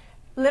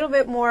little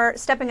bit more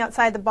stepping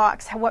outside the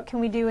box. What can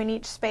we do in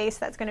each space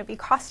that's going to be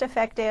cost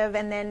effective,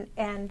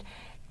 and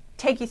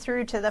take you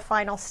through to the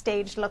final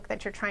staged look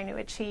that you're trying to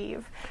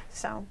achieve.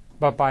 So.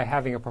 But by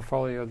having a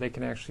portfolio, they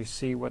can actually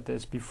see what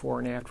there's before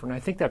and after. And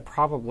I think that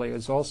probably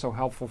is also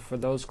helpful for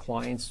those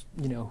clients,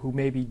 who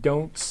maybe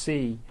don't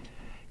see,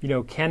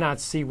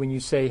 cannot see when you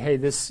say, hey,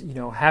 this,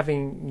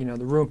 having,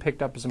 the room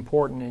picked up is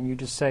important, and you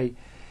just say,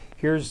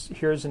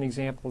 here's an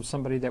example of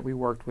somebody that we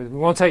worked with. We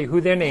won't tell you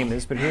who their name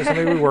is, but here's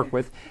somebody we work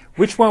with.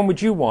 Which one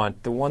would you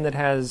want? The one that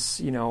has,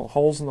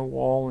 holes in the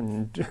wall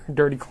and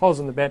dirty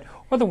clothes on the bed,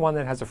 or the one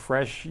that has a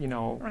fresh,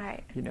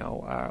 right.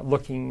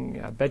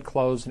 Looking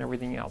bedclothes and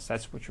everything else?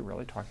 That's what you're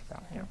really talking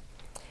about. Yeah.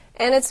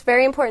 And it's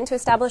very important to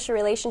establish a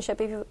relationship.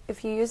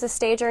 If you use a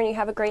stager and you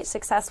have a great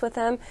success with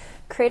them,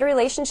 create a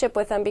relationship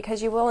with them,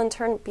 because you will in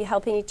turn be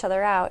helping each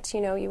other out.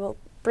 You will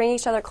bring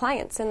each other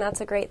clients, and that's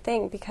a great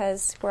thing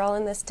because we're all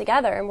in this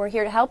together and we're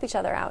here to help each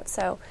other out.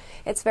 So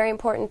it's very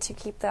important to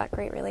keep that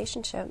great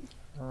relationship.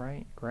 All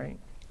right, great.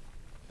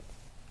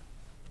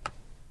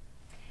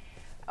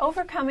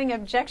 Overcoming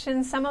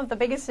objections, some of the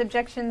biggest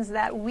objections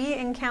that we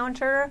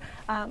encounter.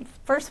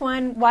 First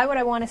one, why would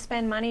I want to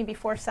spend money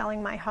before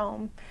selling my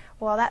home?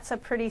 Well, that's a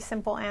pretty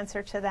simple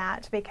answer to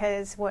that,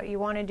 because what you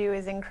want to do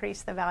is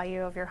increase the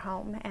value of your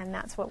home, and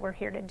that's what we're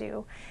here to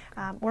do.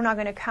 We're not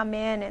going to come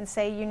in and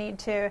say you need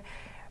to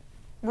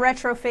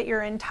retrofit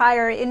your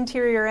entire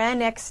interior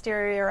and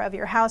exterior of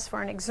your house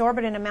for an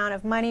exorbitant amount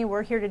of money.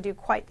 We're here to do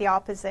quite the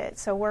opposite.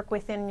 So work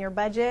within your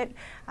budget,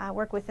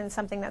 work within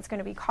something that's going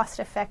to be cost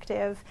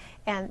effective,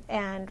 and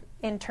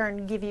in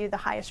turn give you the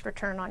highest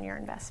return on your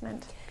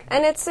investment.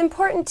 And it's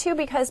important too,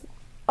 because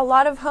a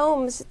lot of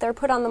homes, they're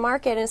put on the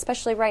market, and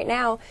especially right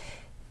now,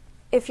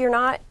 if you're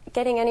not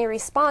getting any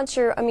response,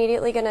 you're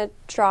immediately going to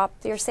drop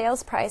your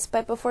sales price.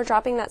 But before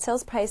dropping that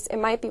sales price, it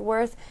might be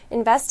worth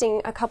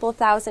investing a couple of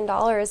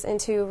 $1,000s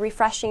into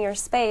refreshing your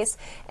space,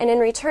 and in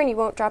return, you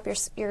won't drop your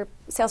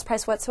sales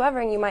price whatsoever,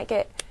 and you might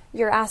get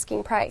your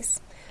asking price.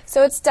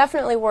 So it's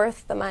definitely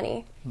worth the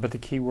money. But the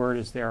key word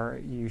is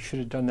there, you should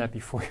have done that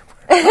before you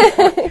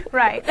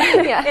Right.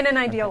 Yeah. In an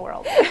ideal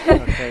world.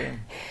 Okay.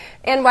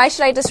 And why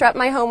should I disrupt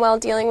my home while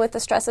dealing with the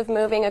stress of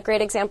moving? A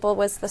great example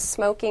was the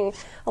smoking.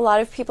 A lot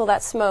of people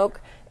that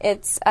smoke,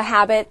 it's a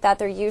habit that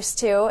they're used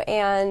to,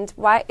 and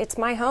why it's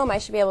my home, I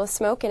should be able to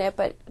smoke in it.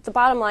 But the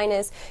bottom line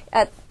is,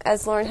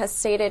 as Lauren has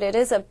stated, it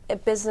is a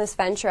business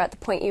venture at the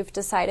point you've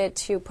decided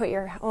to put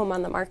your home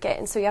on the market,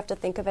 and so you have to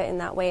think of it in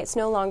that way. It's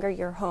no longer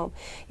your home.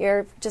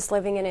 You're just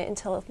living in it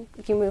until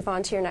you move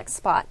on to your next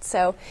spot.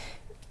 So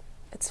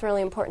it's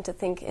really important to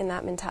think in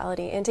that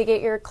mentality and to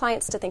get your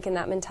clients to think in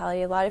that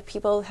mentality. A lot of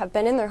people have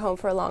been in their home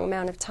for a long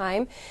amount of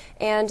time,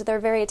 and they're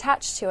very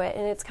attached to it,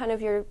 and it's kind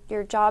of your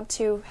job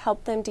to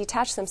help them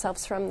detach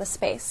themselves from the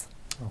space.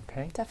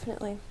 Okay.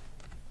 Definitely.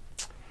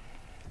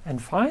 And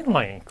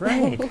finally,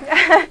 great.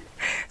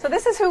 So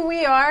this is who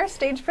we are,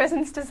 Stage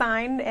Presence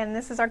Design, and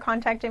this is our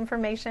contact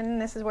information.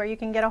 This is where you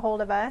can get a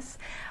hold of us.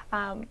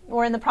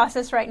 We're in the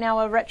process right now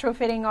of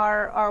retrofitting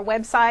our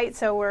website,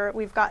 so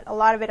we've got a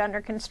lot of it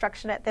under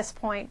construction at this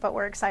point, but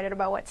we're excited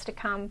about what's to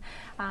come,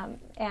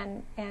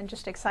 and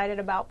just excited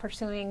about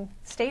pursuing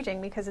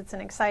staging, because it's an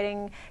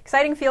exciting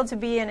field to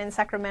be in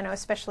Sacramento,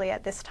 especially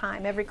at this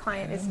time. Every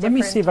client is different. Let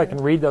me see if I can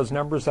read those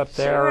numbers up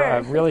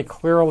there really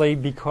clearly,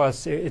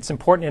 because it's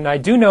important. And I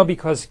do know,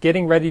 because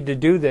getting ready to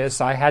do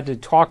this, I had to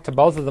talk to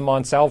both of them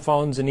on cell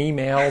phones and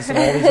emails and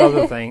all these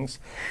other things.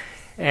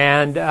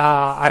 And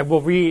I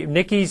will read.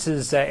 Nikki's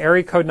is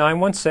area code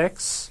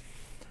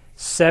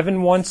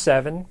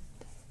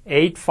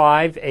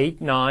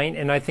 916-717-8589,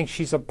 and I think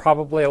she's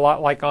probably a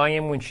lot like I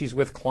am when she's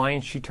with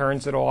clients. She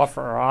turns it off,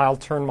 or I'll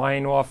turn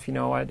mine off,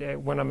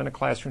 when I'm in a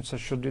classroom, so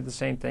she'll do the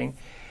same thing.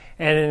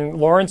 And in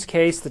Lauren's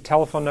case, the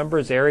telephone number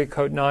is area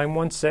code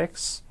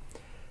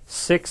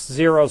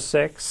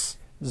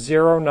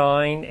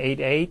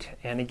 916-606-0988,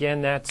 and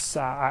again, that's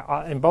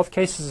in both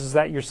cases. Is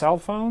that your cell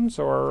phones,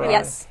 or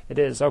yes, it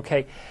is?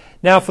 Okay.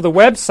 Now for the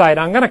website,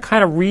 I'm going to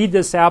kind of read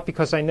this out,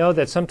 because I know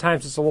that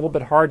sometimes it's a little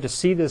bit hard to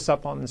see this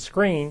up on the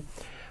screen,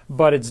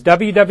 but it's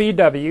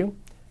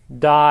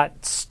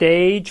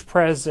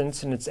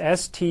www.stagepresence, and it's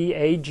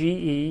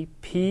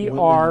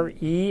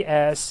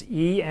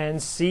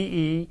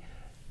STAGEPRESENCE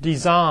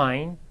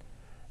design.com.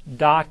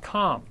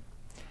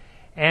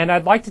 And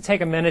I'd like to take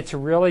a minute to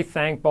really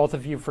thank both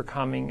of you for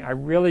coming. I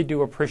really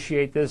do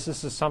appreciate this.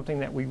 This is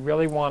something that we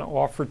really want to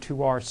offer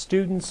to our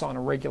students on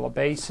a regular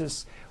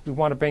basis. We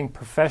want to bring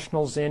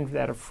professionals in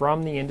that are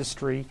from the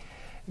industry,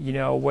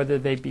 whether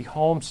they be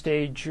home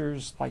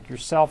stagers like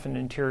yourself and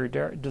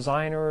interior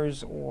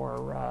designers,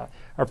 or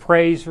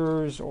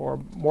appraisers,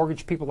 or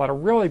mortgage people that are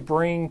really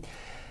bring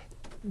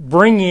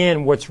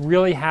in what's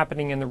really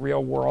happening in the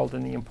real world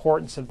and the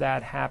importance of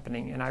that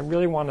happening. And I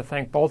really want to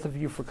thank both of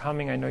you for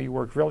coming. I know you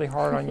worked really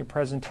hard on your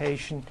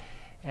presentation,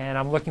 and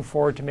I'm looking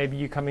forward to maybe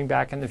you coming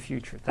back in the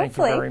future. Thank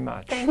you very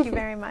much. Thank you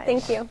very much.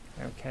 Thank you.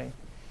 Okay.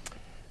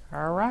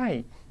 All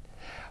right.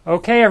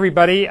 Okay,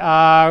 everybody,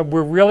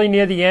 we're really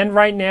near the end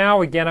right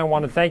now. Again, I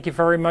want to thank you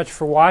very much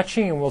for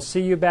watching, and we'll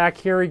see you back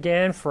here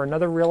again for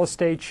another real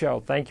estate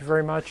show. Thank you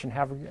very much, and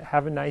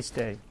have a nice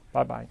day.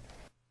 Bye-bye.